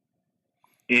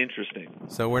 Interesting.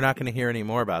 So we're not going to hear any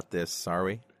more about this, are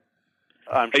we?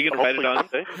 Are you going to write it on?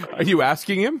 Are you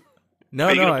asking him? No,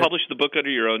 Are you going to publish the book under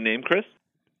your own name, Chris?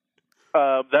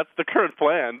 That's the current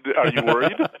plan. Are you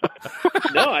worried?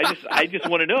 No, I just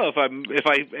want to know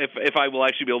if I will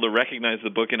actually be able to recognize the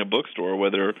book in a bookstore,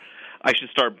 whether I should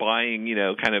start buying,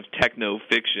 kind of techno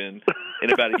fiction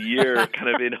in about a year,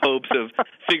 kind of in hopes of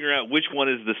figuring out which one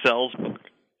is the Sells book.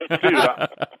 Dude,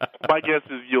 my guess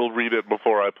is you'll read it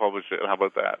before I publish it. How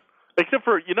about that? Except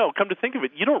for, come to think of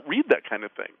it, you don't read that kind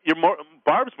of thing.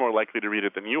 Barb's more likely to read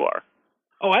it than you are.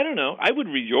 Oh, I don't know. I would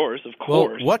read yours, of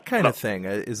course. Well, what kind of thing?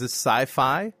 Is this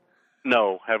sci-fi?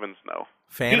 No, heavens no.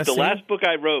 Fantasy? Dude, the last book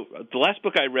I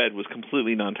read was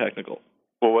completely non-technical.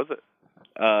 What was it?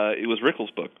 It was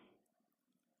Rickles' book.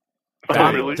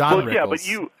 Don, really? Don well,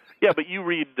 Rickles. but you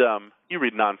read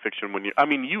nonfiction when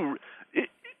you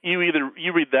either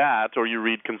read that or you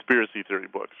read conspiracy theory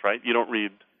books, right? You don't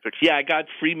read fiction. Yeah, I got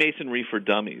Freemasonry for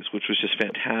Dummies, which was just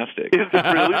fantastic. Is it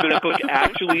really? That book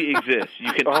actually exists.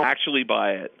 You can actually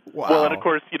buy it. Wow. Well, and of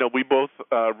course, we both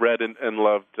read and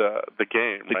loved The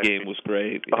Game. The right? Game was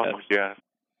great. Yes. Oh, yeah.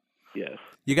 Yes.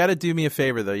 You got to do me a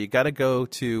favor, though. You got to go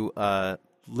to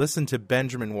listen to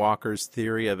Benjamin Walker's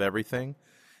Theory of Everything.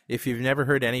 If you've never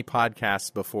heard any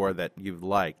podcasts before that you've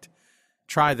liked,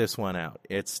 try this one out.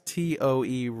 It's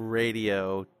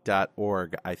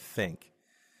toeradio.org, I think.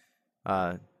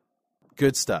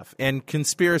 Good stuff. And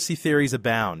conspiracy theories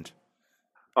abound.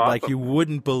 Awesome. Like you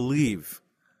wouldn't believe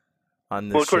on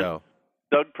this show.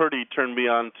 Doug Purdy turned me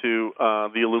on to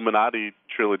the Illuminati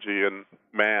trilogy, and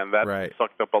man, that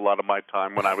sucked up a lot of my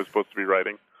time when I was supposed to be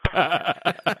writing.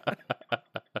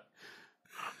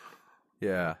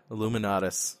 Yeah,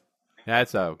 Illuminatus.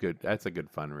 That's a good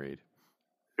fun read.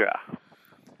 Yeah.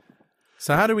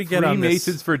 So how do we get on this?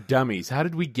 Freemasons for Dummies. How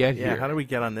did we get here? Yeah, how do we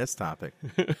get on this topic?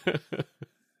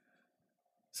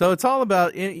 So it's all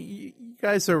about, you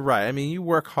guys are right. I mean, you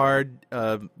work hard,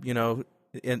 in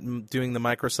doing the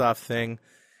Microsoft thing.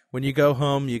 When you go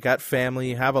home, you got family,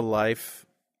 you have a life.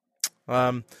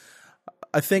 I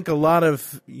think a lot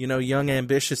of, young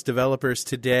ambitious developers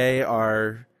today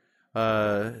are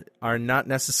not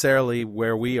necessarily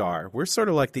where we are. We're sort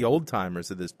of like the old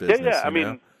timers of this business. Yeah. I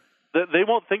mean, they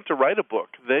won't think to write a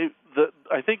book.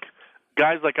 I think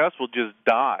guys like us will just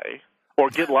die or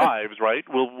get lives, right?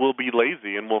 We'll be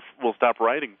lazy and we'll stop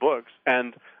writing books.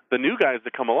 And the new guys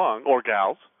that come along, or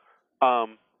gals,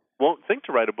 won't think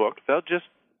to write a book. They'll just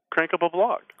crank up a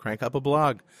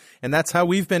blog. And that's how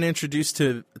we've been introduced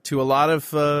to a lot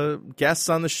of guests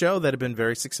on the show that have been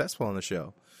very successful on the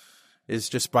show, is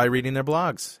just by reading their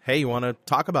blogs. Hey, you want to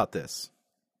talk about this?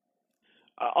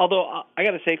 Although, I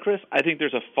got to say, Chris, I think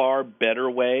there's a far better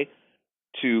way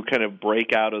to kind of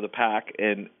break out of the pack,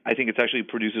 and I think it actually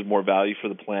produces more value for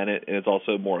the planet, and it's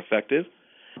also more effective.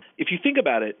 If you think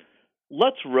about it,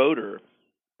 Lutz Roeder,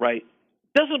 right,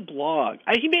 doesn't blog.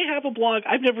 He may have a blog.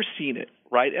 I've never seen it,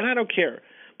 right, and I don't care.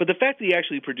 But the fact that he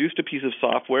actually produced a piece of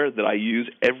software that I use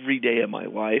every day of my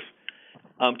life,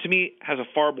 to me, has a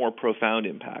far more profound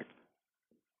impact.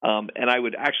 And I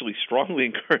would actually strongly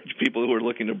encourage people who are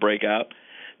looking to break out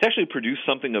to actually produce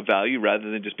something of value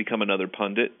rather than just become another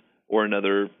pundit or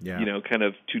another, kind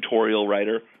of tutorial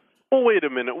writer. Well, wait a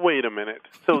minute.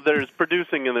 So there's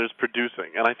producing and there's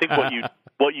producing. And I think what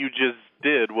you just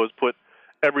did was put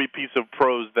every piece of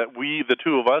prose that the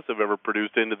two of us, have ever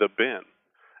produced into the bin.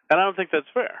 And I don't think that's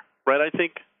fair, right? I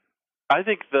think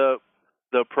the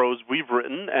prose we've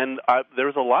written, and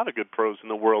there's a lot of good prose in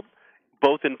the world,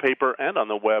 both in paper and on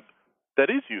the web,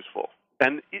 that is useful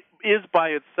and is by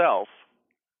itself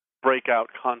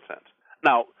breakout content.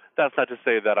 Now, that's not to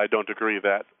say that I don't agree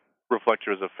that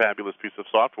Reflector is a fabulous piece of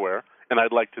software, and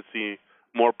I'd like to see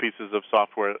more pieces of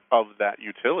software of that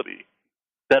utility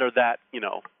that are that,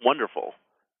 wonderful.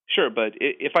 Sure, but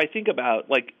if I think about,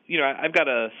 I've got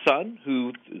a son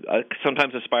who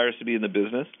sometimes aspires to be in the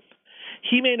business.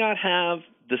 He may not have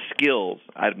the skills.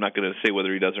 I'm not going to say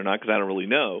whether he does or not because I don't really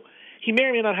know. He may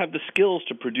or may not have the skills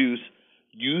to produce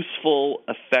useful,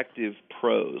 effective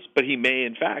prose, but he may,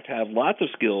 in fact, have lots of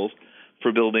skills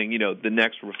for building, the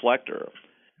next Reflector.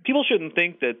 People shouldn't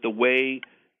think that the way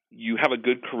you have a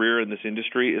good career in this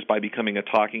industry is by becoming a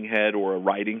talking head or a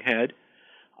writing head.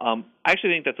 I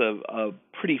actually think that's a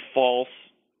pretty false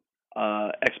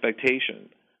expectation.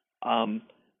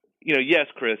 Yes,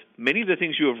 Chris, many of the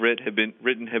things you have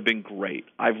written have been great.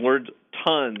 I've learned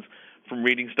tons from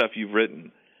reading stuff you've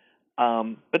written.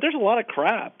 But there's a lot of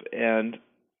crap, and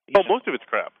most of it's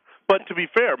crap. But to be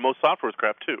fair, most software is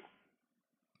crap too.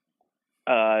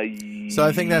 So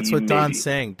I think that's what Don's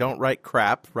saying. Don't write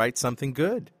crap. Write something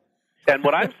good. And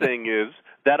what I'm saying is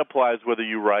that applies whether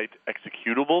you write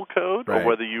executable code or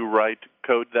whether you write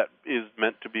code that is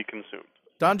meant to be consumed.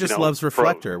 Don just loves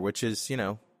Reflector, prose. Which is,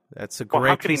 that's a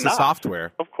great piece of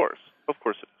software. Of course it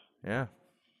is. Yeah.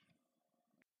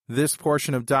 This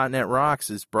portion of .NET Rocks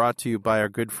is brought to you by our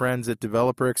good friends at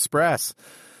Developer Express.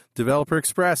 Developer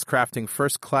Express, crafting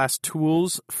first-class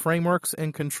tools, frameworks,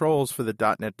 and controls for the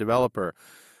 .NET developer.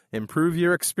 Improve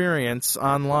your experience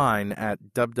online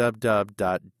at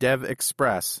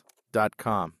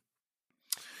www.devexpress.com.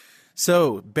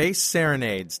 So, bass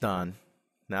serenades, Don.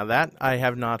 Now that I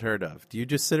have not heard of. Do you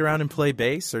just sit around and play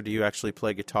bass, or do you actually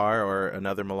play guitar or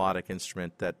another melodic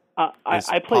instrument that is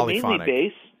I play polyphonic? mainly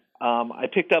bass. I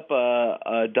picked up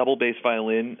a double bass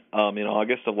violin in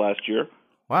August of last year.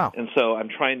 Wow. And so I'm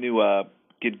trying to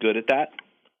get good at that.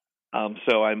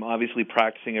 So I'm obviously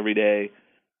practicing every day.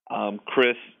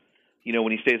 Chris,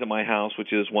 when he stays at my house,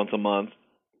 which is once a month,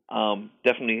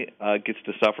 definitely gets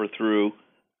to suffer through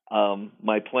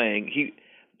my playing.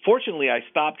 Fortunately, I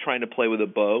stopped trying to play with a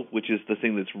bow, which is the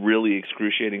thing that's really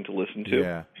excruciating to listen to.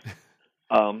 Yeah.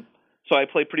 So I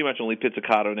play pretty much only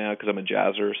pizzicato now because I'm a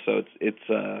jazzer. So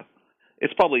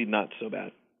it's probably not so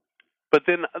bad. But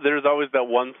then there's always that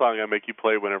one song I make you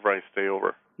play whenever I stay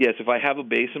over. Yes, if I have a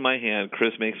bass in my hand,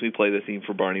 Chris makes me play the theme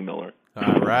for Barney Miller.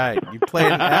 All right. You play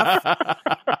it in F?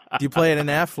 Do you play it in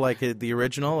F like the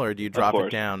original, or do you drop it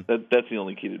down? That's the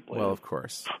only key to play. Well, of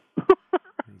course.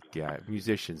 Yeah,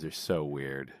 musicians are so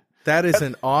weird. That is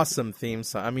an awesome theme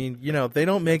song. I mean, they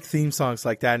don't make theme songs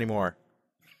like that anymore.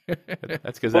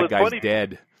 That's because Well, that it's guy's funny-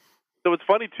 dead. So it's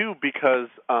funny too because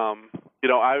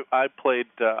I played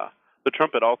the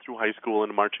trumpet all through high school in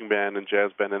a marching band and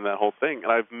jazz band and that whole thing,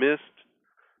 and I've missed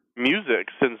music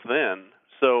since then.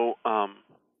 So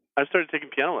I started taking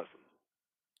piano lessons.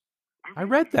 I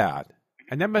read that,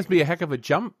 and that must be a heck of a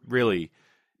jump, really.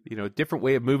 Different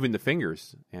way of moving the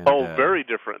fingers. And, Very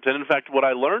different. And in fact, what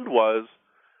I've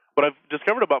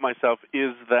discovered about myself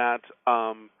is that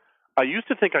I used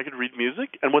to think I could read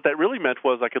music, and what that really meant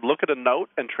was I could look at a note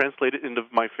and translate it into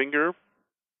my finger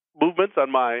movements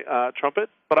on my trumpet,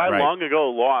 but I Right. long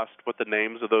ago lost what the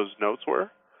names of those notes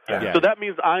were. Yeah. So that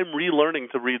means I'm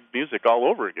relearning to read music all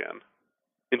over again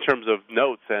in terms of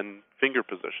notes and finger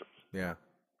positions. Yeah.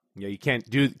 Yeah, you can't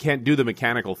do the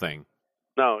mechanical thing.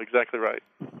 No, exactly right.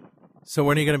 So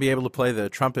when are you going to be able to play the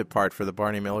trumpet part for the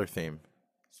Barney Miller theme?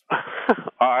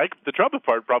 The trumpet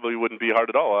part probably wouldn't be hard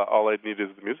at all. All I'd need is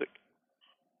the music.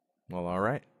 Well, all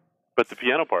right. But the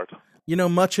piano part.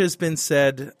 Much has been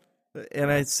said,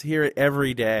 and I hear it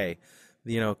every day.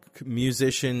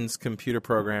 Musicians, computer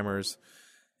programmers,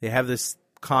 they have this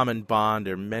common bond,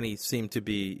 or many seem to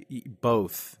be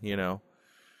both.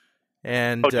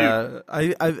 And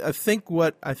I think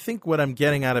what I'm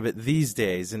getting out of it these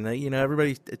days, and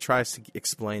everybody tries to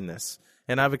explain this,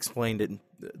 and I've explained it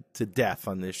to death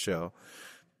on this show.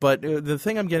 But the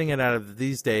thing I'm getting out of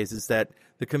these days is that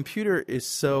the computer is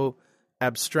so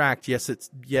abstract, yet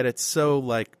it's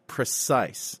so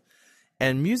precise.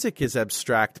 And music is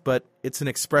abstract, but it's an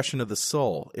expression of the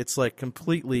soul. It's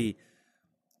completely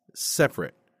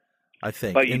separate, I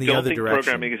think, But you in the don't other think direction.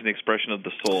 programming is an expression of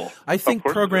the soul? I think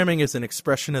course it is. programming is an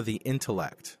expression of the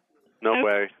intellect. No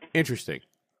way. Interesting.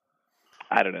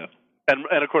 I don't know. And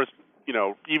of course,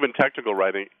 even technical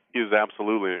writing is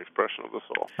absolutely an expression of the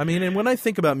soul. I mean, and when I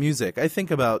think about music, I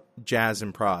think about jazz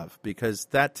improv, because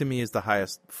that to me is the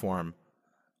highest form.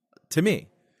 To me,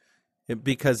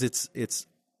 because it's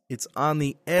on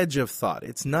the edge of thought.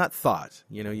 It's not thought.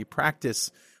 You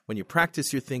practice. When you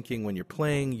practice, you're thinking. When you're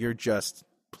playing, you're just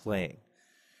playing.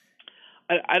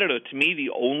 I don't know. To me,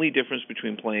 the only difference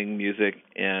between playing music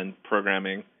and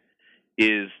programming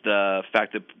is the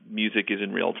fact that music is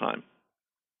in real time.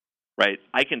 Right?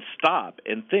 I can stop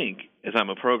and think as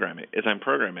I'm programming,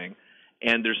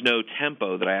 and there's no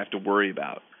tempo that I have to worry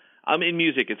about. In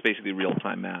music, it's basically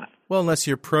real-time math. Well, unless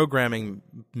you're programming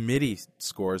MIDI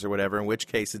scores or whatever, in which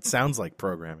case it sounds like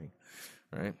programming,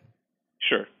 right?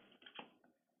 Sure.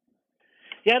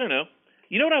 Yeah, I don't know.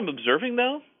 You know what I'm observing,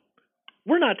 though?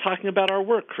 We're not talking about our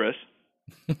work, Chris.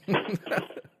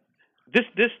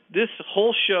 This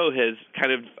whole show has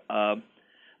kind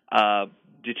of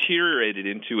deteriorated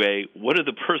into what are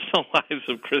the personal lives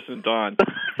of Chris and Don,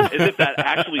 as if that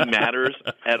actually matters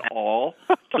at all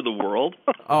to the world.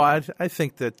 Oh, I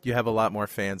think that you have a lot more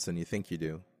fans than you think you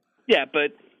do. Yeah,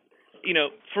 but,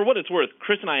 for what it's worth,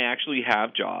 Chris and I actually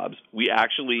have jobs. We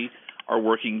actually are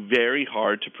working very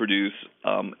hard to produce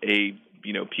a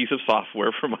piece of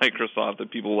software for Microsoft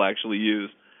that people will actually use.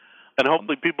 And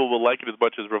hopefully people will like it as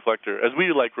much as Reflector, as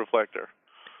we like Reflector.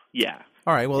 Yeah.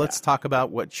 All right, well, let's talk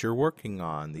about what you're working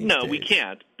on these days. No, we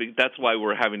can't. That's why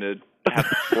we're having to have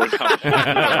a board conversation.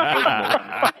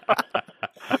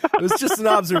 It was just an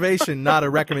observation, not a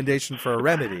recommendation for a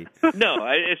remedy. No,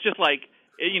 it's just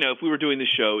if we were doing the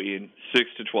show in 6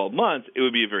 to 12 months, it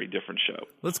would be a very different show.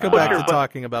 Let's go back to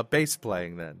talking about bass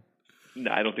playing then.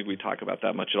 No, I don't think we talk about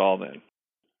that much at all then.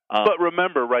 But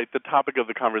remember, right, the topic of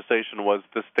the conversation was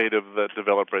the state of the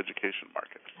developer education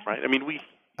market, right? I mean, we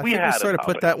had sort of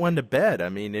put that one to bed. I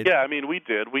mean, we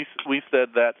did. We said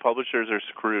that publishers are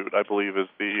screwed, I believe, is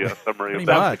the summary of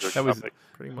much. that topic.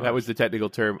 Pretty much. That was the technical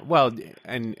term. Well,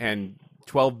 and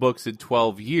 12 books in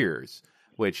 12 years,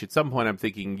 which at some point I'm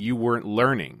thinking you weren't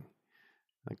learning.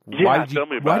 Why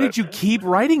did you keep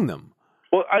writing them?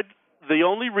 Well, the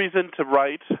only reason to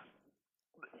write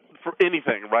for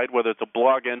anything, right, whether it's a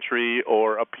blog entry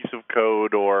or a piece of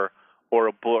code or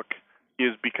a book,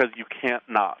 is because you can't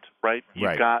not, right?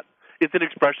 It's an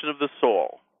expression of the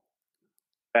soul.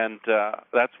 And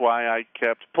that's why I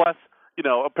kept. Plus,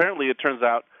 apparently it turns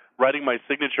out writing my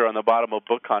signature on the bottom of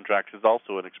book contracts is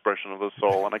also an expression of the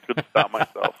soul, and I couldn't stop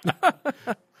myself.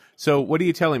 So what are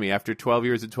you telling me? After 12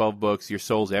 years and 12 books, your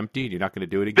soul's empty and you're not going to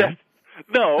do it again?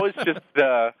 No, it's just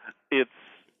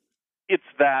it's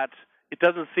that it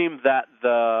doesn't seem that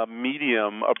the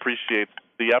medium appreciates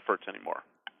the effort anymore.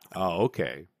 Oh,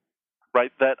 okay.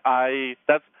 Right?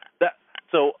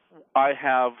 So I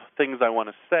have things I want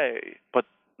to say, but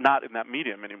not in that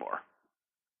medium anymore.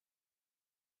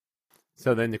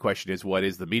 So then the question is, what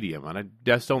is the medium? And I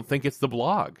just don't think it's the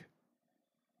blog.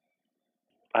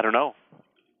 I don't know.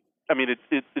 I mean,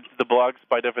 it's the blogs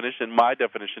by definition, my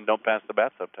definition, don't pass the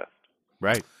bathtub test.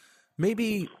 Right.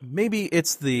 Maybe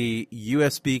it's the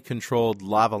USB controlled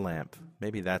lava lamp.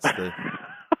 Maybe that's the.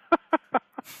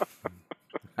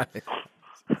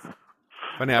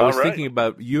 Funny, I was thinking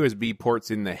about USB ports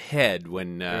in the head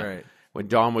when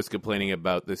Dom was complaining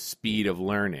about the speed of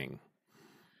learning.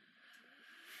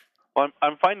 Well,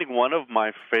 I'm finding one of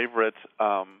my favorite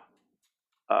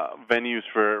venues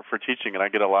for teaching, and I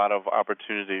get a lot of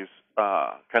opportunities,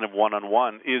 kind of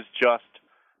one-on-one, is just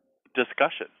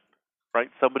discussion. Right?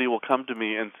 Somebody will come to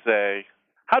me and say,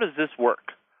 "How does this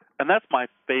work?" And that's my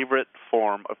favorite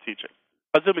form of teaching,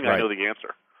 assuming I know the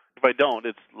answer. If I don't,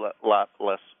 it's a lot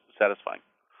less satisfying.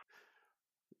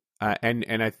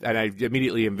 And I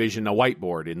immediately envision a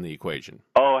whiteboard in the equation.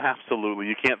 Oh, absolutely!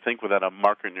 You can't think without a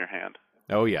marker in your hand.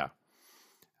 Oh yeah,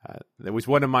 that was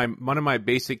one of my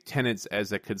basic tenets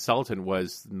as a consultant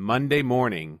was Monday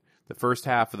morning, the first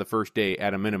half of the first day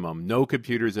at a minimum, no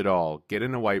computers at all. Get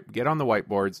on the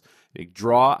whiteboards,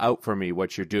 draw out for me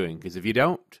what you're doing. Because if you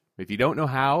don't know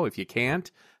how, if you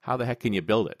can't, how the heck can you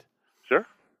build it? Sure.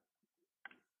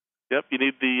 Yep, you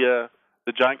need the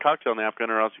giant cocktail napkin,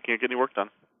 or else you can't get any work done.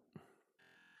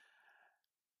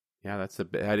 Yeah,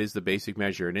 that is the basic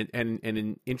measure, and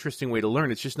an interesting way to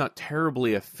learn. It's just not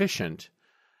terribly efficient.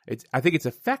 I think it's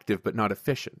effective, but not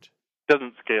efficient.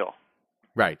 Doesn't scale.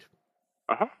 Right.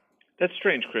 Uh-huh. That's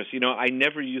strange, Chris. I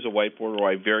never use a whiteboard, or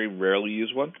I very rarely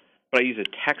use one, but I use a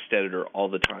text editor all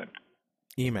the time.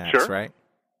 Emacs, sure. Right?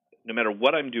 No matter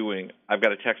what I'm doing, I've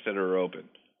got a text editor open,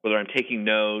 whether I'm taking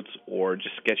notes or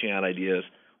just sketching out ideas.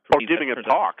 Or giving a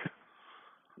talk.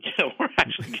 Yeah, we're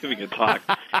actually giving a talk.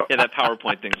 Yeah, that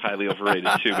PowerPoint thing's highly overrated,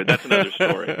 too, but that's another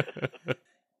story.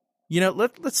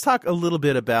 Let's talk a little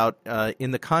bit about,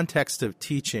 in the context of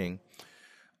teaching,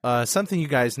 something you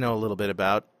guys know a little bit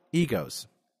about, egos.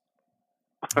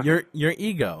 Your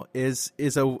ego is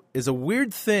a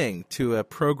weird thing to a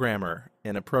programmer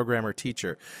and a programmer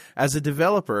teacher. As a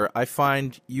developer, I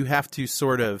find you have to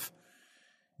sort of,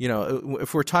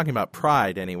 if we're talking about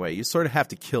pride anyway, you sort of have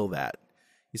to kill that.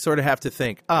 You sort of have to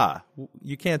think,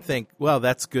 you can't think, well,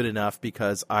 that's good enough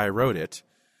because I wrote it.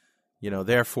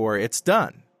 Therefore it's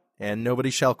done and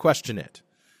nobody shall question it.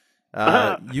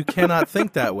 You cannot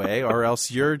think that way or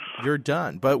else you're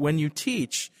done. But when you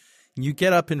teach, you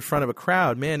get up in front of a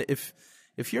crowd, man, if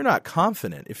you're not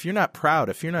confident, if you're not proud,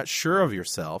 if you're not sure of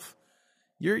yourself,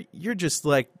 you're just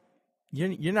like,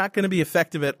 you're not going to be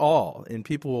effective at all, and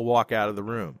people will walk out of the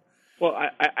room. Well, I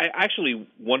actually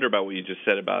wonder about what you just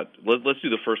said about, let's do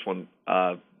the first one,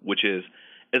 which is,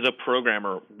 as a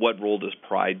programmer, what role does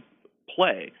pride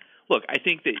play? Look, I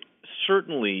think that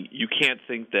certainly you can't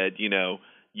think that,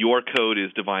 your code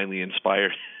is divinely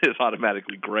inspired is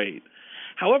automatically great.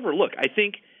 However, look, I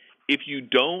think if you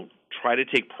don't try to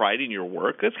take pride in your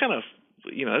work, that's kind of,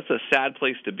 that's a sad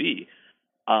place to be.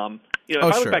 If I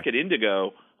look back at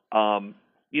Indigo,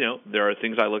 there are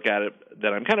things I look at it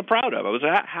that I'm kind of proud of. I was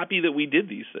happy that we did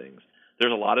these things.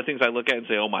 There's a lot of things I look at and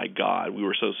say, oh my God, we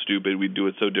were so stupid, we'd do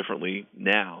it so differently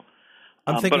now.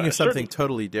 I'm thinking of something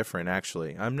totally different,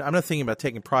 actually. I'm not thinking about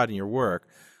taking pride in your work.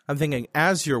 I'm thinking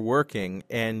as you're working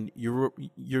and you're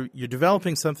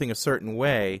developing something a certain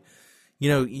way,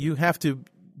 you have to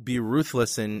be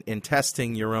ruthless in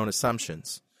testing your own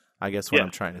assumptions, I guess what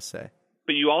I'm trying to say.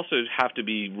 But you also have to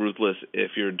be ruthless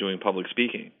if you're doing public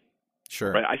speaking.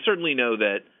 Sure. Right? I certainly know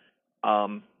that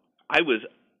I was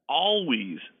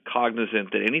always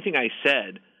cognizant that anything I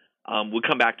said would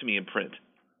come back to me in print,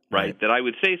 right? That I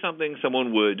would say something,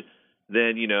 someone would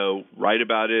then, write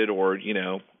about it or,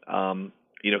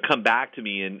 come back to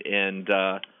me and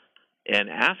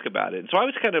ask about it. And so I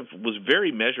was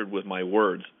very measured with my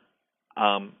words.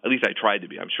 At least I tried to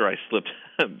be. I'm sure I slipped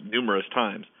numerous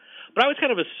times. But I always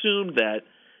kind of assumed that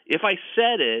if I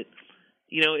said it,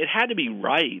 it had to be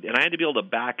right, and I had to be able to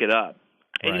back it up.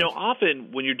 And,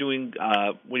 often when you're doing,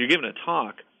 when you're giving a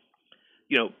talk,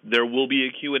 there will be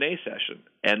a Q&A session,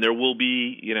 and there will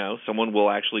be, someone will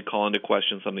actually call into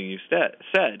question something you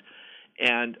said.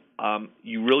 And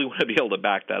you really want to be able to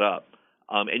back that up.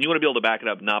 And you want to be able to back it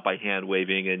up not by hand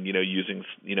waving and, using,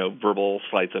 verbal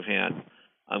sleights of hand.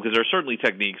 Because there are certainly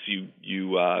techniques you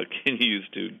can use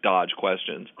to dodge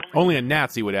questions. Only a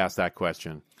Nazi would ask that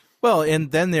question. Well,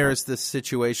 and then there's this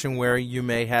situation where you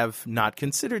may have not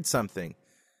considered something.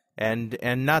 And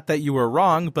not that you were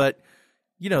wrong, but,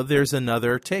 there's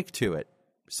another take to it.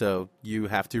 So you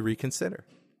have to reconsider.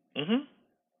 Mm-hmm.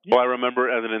 Well, I remember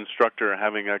as an instructor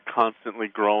having a constantly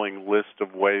growing list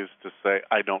of ways to say,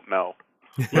 I don't know.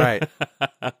 Right.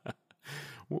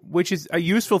 Which is a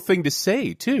useful thing to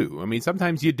say, too. I mean,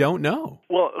 sometimes you don't know.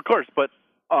 Well, of course, but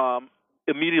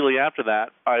immediately after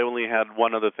that, I only had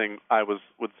one other thing I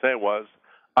would say was,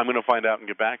 I'm going to find out and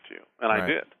get back to you, and I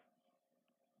did.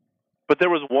 But there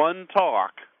was one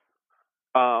talk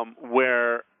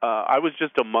where I was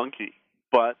just a monkey,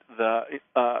 but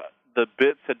the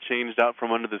bits had changed out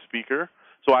from under the speaker,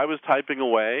 so I was typing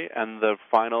away, and the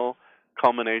final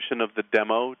culmination of the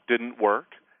demo didn't work.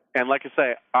 And like I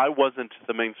say, I wasn't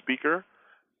the main speaker,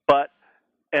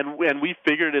 and we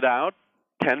figured it out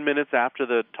 10 minutes after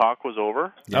the talk was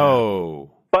over. Yeah.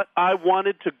 Oh. But I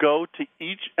wanted to go to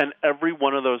each and every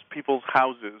one of those people's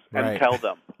houses and tell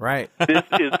them, this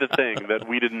is the thing that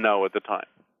we didn't know at the time.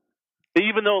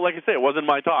 Even though, like I say, it wasn't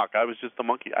my talk. I was just a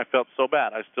monkey. I felt so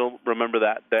bad. I still remember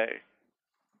that day.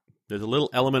 There's a little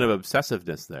element of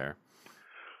obsessiveness there.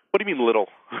 What do you mean little?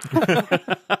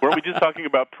 Weren't we just talking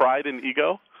about pride and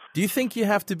ego? Do you think you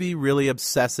have to be really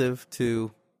obsessive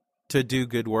to do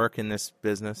good work in this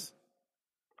business?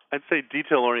 I'd say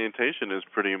detail orientation is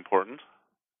pretty important,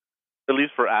 at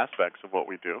least for aspects of what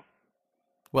we do.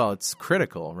 Well, it's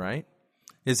critical, right?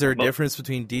 Is there a difference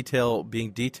between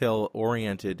being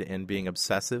detail-oriented and being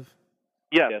obsessive?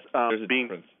 Yes,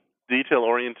 being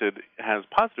detail-oriented has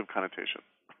positive connotations.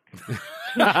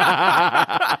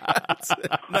 That's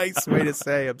a nice way to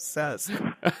say obsessed.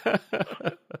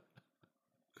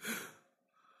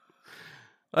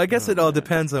 I guess it all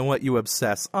depends on what you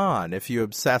obsess on. If you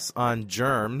obsess on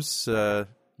germs, you're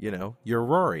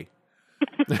Rory.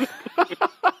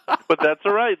 But that's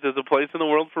all right. There's a place in the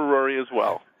world for Rory as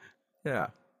well. Yeah.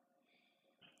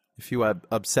 If you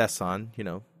obsess on,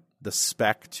 the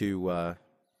spec to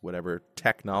whatever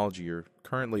technology you're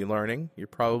currently learning, you're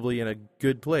probably in a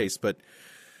good place. But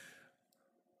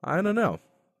I don't know.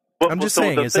 I'm just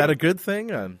saying, is that a good thing?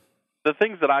 The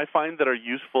things that I find that are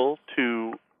useful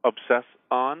to obsess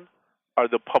on are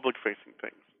the public-facing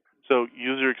things. So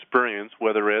user experience,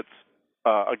 whether it's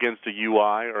against a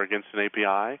UI or against an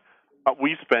API,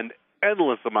 we spend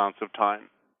endless amounts of time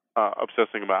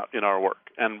obsessing about in our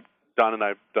work. And Don and I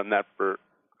have done that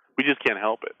we just can't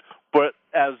help it. But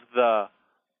as the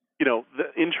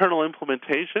internal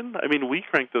implementation, we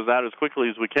crank those out as quickly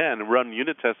as we can and run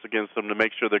unit tests against them to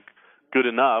make sure they're good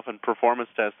enough, and performance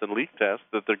tests and leak tests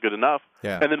that they're good enough,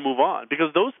 and then move on.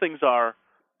 Because those things are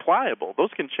pliable.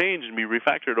 Those can change and be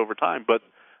refactored over time, but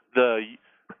the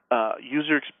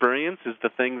user experience is the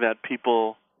thing that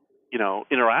people,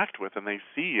 interact with and they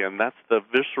see, and that's the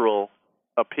visceral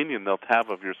opinion they'll have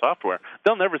of your software.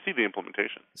 They'll never see the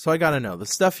implementation. So I got to know, the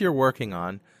stuff you're working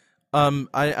on, I'm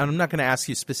not going to ask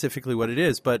you specifically what it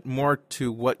is, but more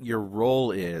to what your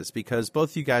role is, because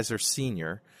both you guys are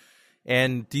senior.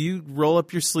 And do you roll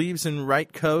up your sleeves and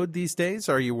write code these days?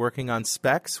 Are you working on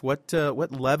specs? What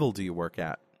level do you work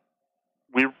at?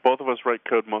 Both of us write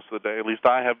code most of the day. At least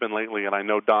I have been lately, and I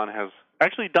know Don has.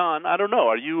 Actually, Don, I don't know.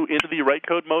 Are you into the write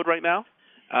code mode right now?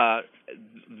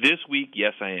 This week,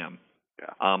 yes, I am. Yeah.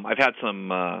 I've had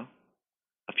a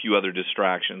few other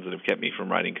distractions that have kept me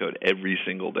from writing code every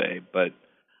single day. But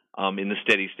in the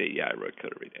steady state, I write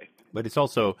code every day. But it's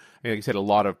also, like you said, a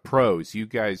lot of pros. You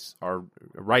guys are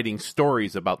writing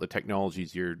stories about the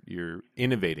technologies you're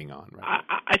innovating on, right?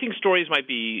 I think stories might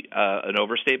be an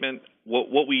overstatement.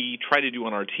 What we try to do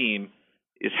on our team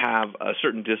is have a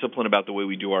certain discipline about the way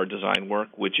we do our design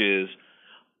work, which is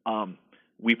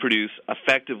we produce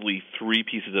effectively 3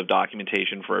 pieces of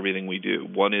documentation for everything we do.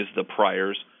 One is the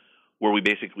priors, where we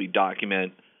basically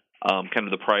document kind of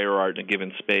the prior art in a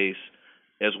given space,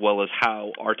 as well as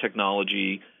how our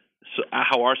technology,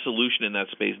 how our solution in that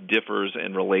space differs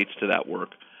and relates to that work.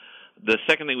 The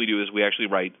second thing we do is we actually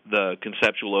write the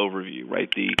conceptual overview,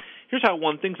 right? Here's how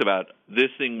one thinks about this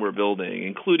thing we're building,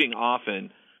 including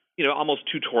often, almost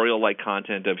tutorial-like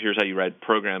content of here's how you write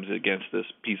programs against this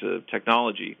piece of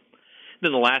technology.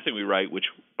 Then the last thing we write, which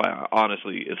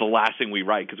honestly is the last thing we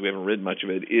write because we haven't written much of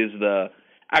it, is the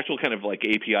actual kind of like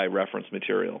API reference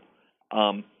material.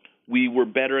 We were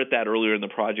better at that earlier in the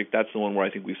project. That's the one where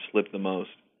I think we've slipped the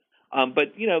most.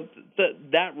 But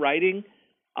that writing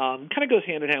kind of goes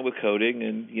hand in hand with coding.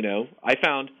 And I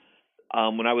found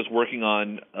when I was working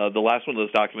on the last one of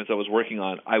those documents I was working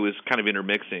on, I was kind of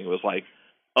intermixing. It was like,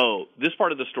 oh, this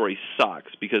part of the story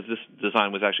sucks because this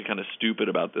design was actually kind of stupid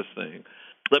about this thing.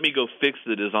 Let me go fix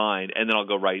the design, and then I'll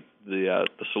go write the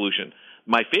solution.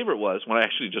 My favorite was when I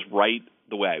actually just write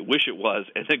the way I wish it was,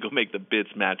 and then go make the bits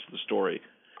match the story.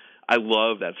 I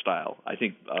love that style. I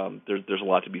think there's a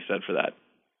lot to be said for that.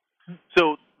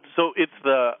 So it's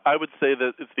I would say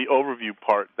that it's the overview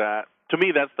part that, to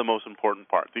me, that's the most important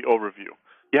part, the overview.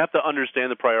 You have to understand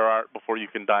the prior art before you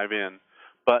can dive in.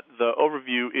 But the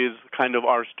overview is kind of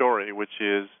our story, which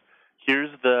is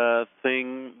here's the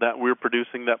thing that we're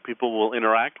producing that people will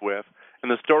interact with,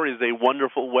 And the story is a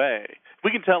wonderful way. If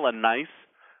we can tell a nice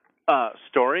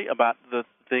story about the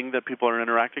thing that people are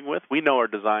interacting with, we know our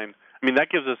design. I mean, that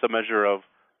gives us a measure of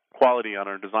quality on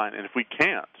our design. And if we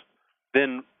can't,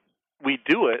 then we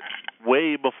do it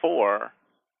way before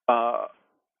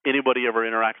anybody ever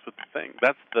interacts with the thing.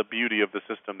 That's the beauty of the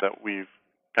system that we've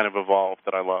kind of evolved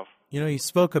that I love. You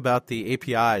spoke about the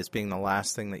APIs being the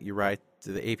last thing that you write,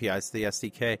 the APIs, the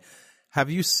SDK. Have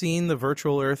you seen the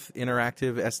Virtual Earth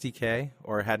Interactive SDK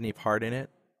or had any part in it?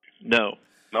 No,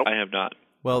 Nope. I have not.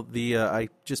 Well, I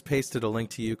just pasted a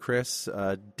link to you, Chris,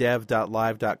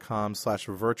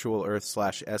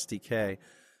 dev.live.com/virtualearth/SDK.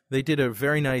 They did a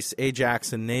very nice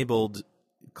AJAX-enabled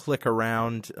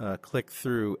click-around,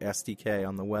 click-through SDK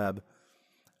on the web.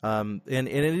 And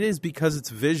it is, because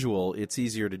it's visual, it's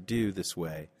easier to do this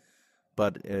way.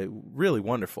 But really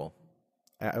wonderful.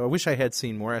 I wish I had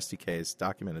seen more SDKs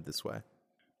documented this way.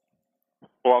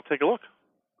 Well, I'll take a look.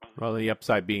 Well, the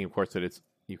upside being, of course, that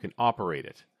you can operate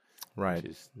it. Right.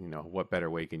 Which is, what better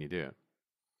way can you do?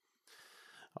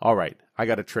 All right, I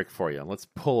got a trick for you. Let's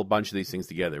pull a bunch of these things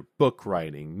together. Book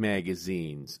writing,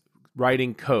 magazines,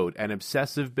 writing code, and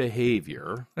obsessive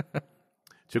behavior.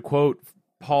 To quote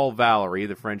Paul Valéry,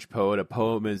 the French poet, a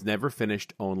poem is never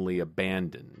finished, only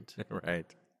abandoned.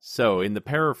 Right. So, in the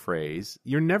paraphrase,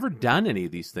 you're never done any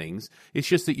of these things. It's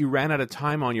just that you ran out of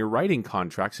time on your writing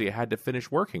contract, so you had to finish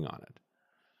working on it.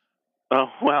 Oh,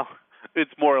 well,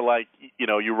 it's more like,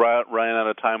 you ran out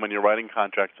of time on your writing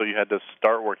contract, so you had to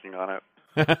start working on it.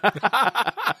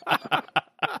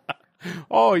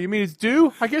 Oh, you mean it's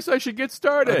due? I guess I should get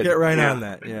started. I'll get right on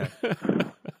that, yeah.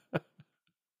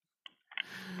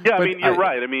 Yeah, I mean, you're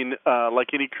right. I mean,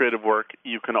 like any creative work,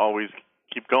 you can always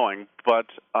keep going. But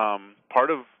part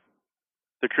of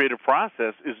the creative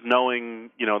process is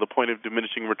knowing, the point of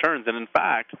diminishing returns. And in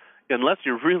fact, unless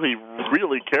you're really,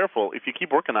 really careful, if you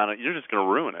keep working on it, you're just going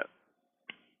to ruin it.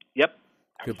 Yep.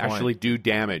 Good point. Actually do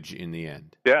damage in the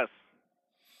end. Yes.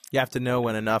 You have to know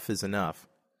when enough is enough.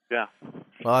 Yeah.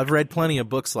 Well, I've read plenty of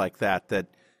books like that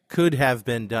could have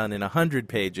been done in 100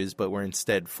 pages, but were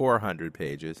instead 400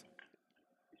 pages.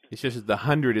 It's just that the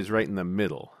 100 is right in the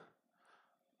middle.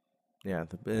 Yeah.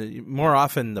 More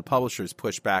often, the publishers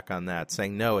push back on that,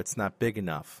 saying, no, it's not big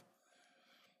enough.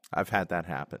 I've had that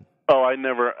happen. Oh, I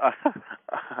never.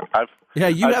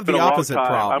 You have the opposite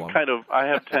problem.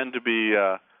 I tend to be.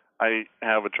 I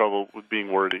have a trouble with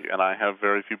being wordy, and I have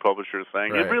very few publishers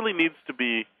saying right. It really needs to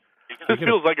be. This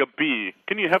feels like a B.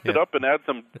 Can you heft it up and add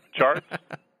some charts?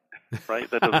 Right?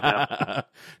 That doesn't happen.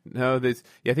 No, I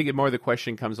think the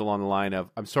question comes along the line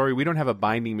of, I'm sorry, we don't have a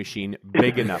binding machine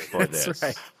big enough for this. That's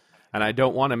right. And I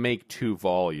don't want to make 2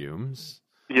 volumes.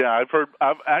 Yeah,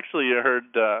 I've actually heard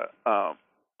I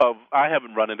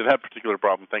haven't run into that particular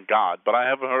problem, thank God, but I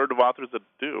have heard of authors that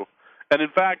do. And in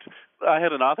fact, I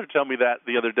had an author tell me that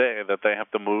the other day, that they have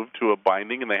to move to a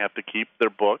binding and they have to keep their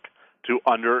book to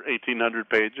under 1,800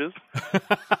 pages.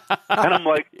 And I'm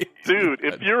like, dude,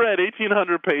 if you're at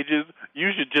 1,800 pages,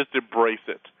 you should just embrace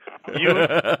it.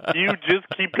 You just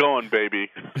keep going,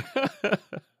 baby.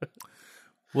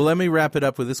 Well, let me wrap it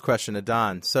up with this question to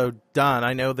Don. So, Don,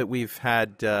 I know that we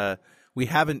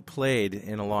haven't played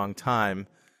in a long time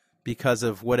because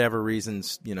of whatever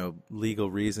reasons, legal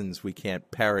reasons, we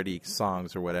can't parody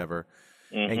songs or whatever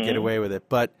and get away with it.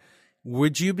 But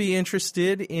would you be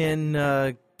interested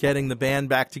in getting the band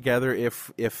back together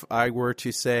if I were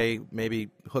to say maybe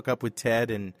hook up with Ted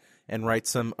and write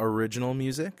some original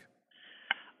music?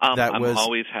 I'm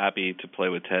always happy to play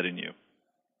with Ted and you.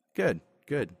 Good.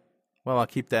 Well, I'll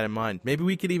keep that in mind. Maybe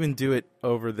we could even do it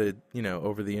over the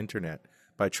internet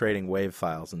by trading WAV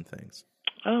files and things.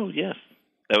 Oh, yes.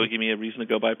 That would give me a reason to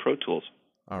go buy Pro Tools.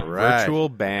 All right. Virtual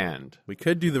band. We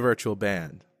could do the virtual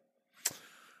band.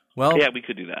 Well, yeah, we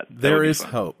could do that. There is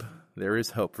hope. There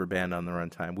is hope for Band on the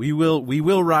Runtime. We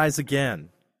will rise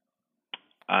again.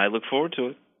 I look forward to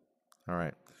it. All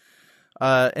right.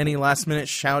 Any last minute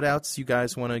shout outs you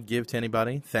guys want to give to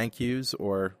anybody? Thank yous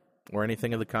or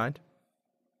anything of the kind?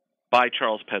 Buy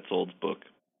Charles Petzold's book.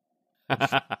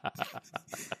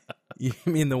 You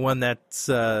mean the one that's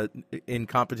in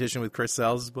competition with Chris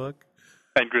Sells' book?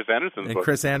 And Chris Anderson's book.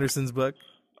 Chris Anderson's book?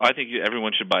 I think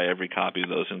everyone should buy every copy of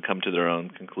those and come to their own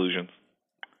conclusions.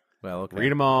 Well, okay.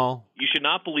 Read them all. You should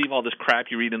not believe all this crap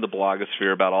you read in the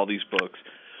blogosphere about all these books.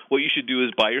 What you should do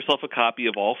is buy yourself a copy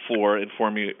of all 4 and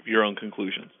form your own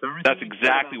conclusions. That's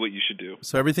exactly what you should do.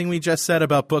 So everything we just said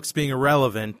about books being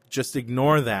irrelevant, just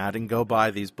ignore that and go buy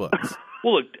these books.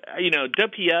 Well, look,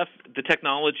 WPF, the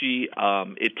technology,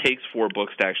 it takes 4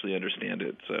 books to actually understand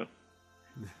it. So,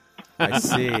 I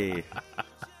see.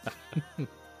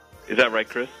 Is that right,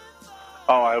 Chris?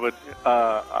 Oh, I would.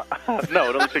 No,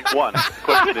 it only takes one. The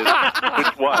question is,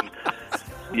 which one?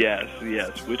 Yes.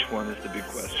 Which one is the big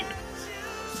question?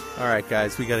 All right,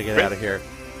 guys, we got to get out of here.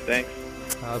 Thanks.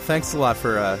 Thanks a lot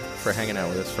for hanging out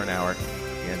with us for an hour,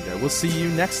 and we'll see you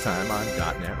next time on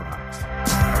 .NET Rocks.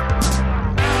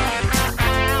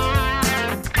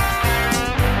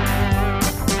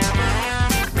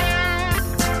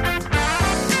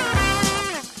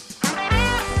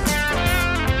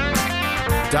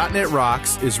 .NET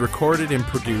Rocks is recorded and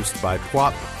produced by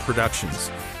PWOP Productions,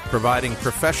 providing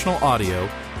professional audio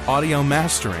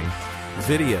mastering,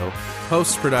 video,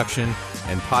 post-production,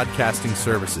 and podcasting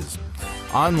services.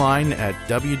 Online at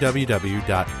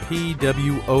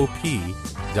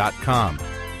www.pwop.com.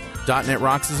 .NET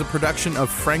Rocks is a production of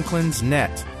Franklin's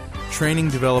Net, training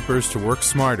developers to work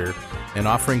smarter and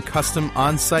offering custom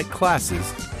on-site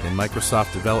classes in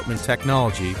Microsoft development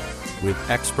technology with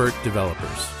expert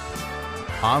developers.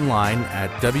 Online at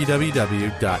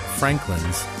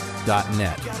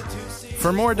www.franklins.net.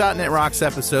 For more .NET Rocks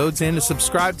episodes and to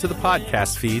subscribe to the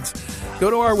podcast feeds, go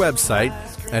to our website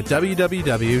at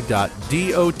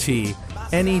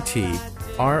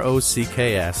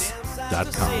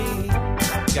www.dotnetrocks.com. Got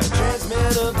a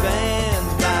transmitter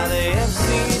band by the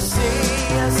FC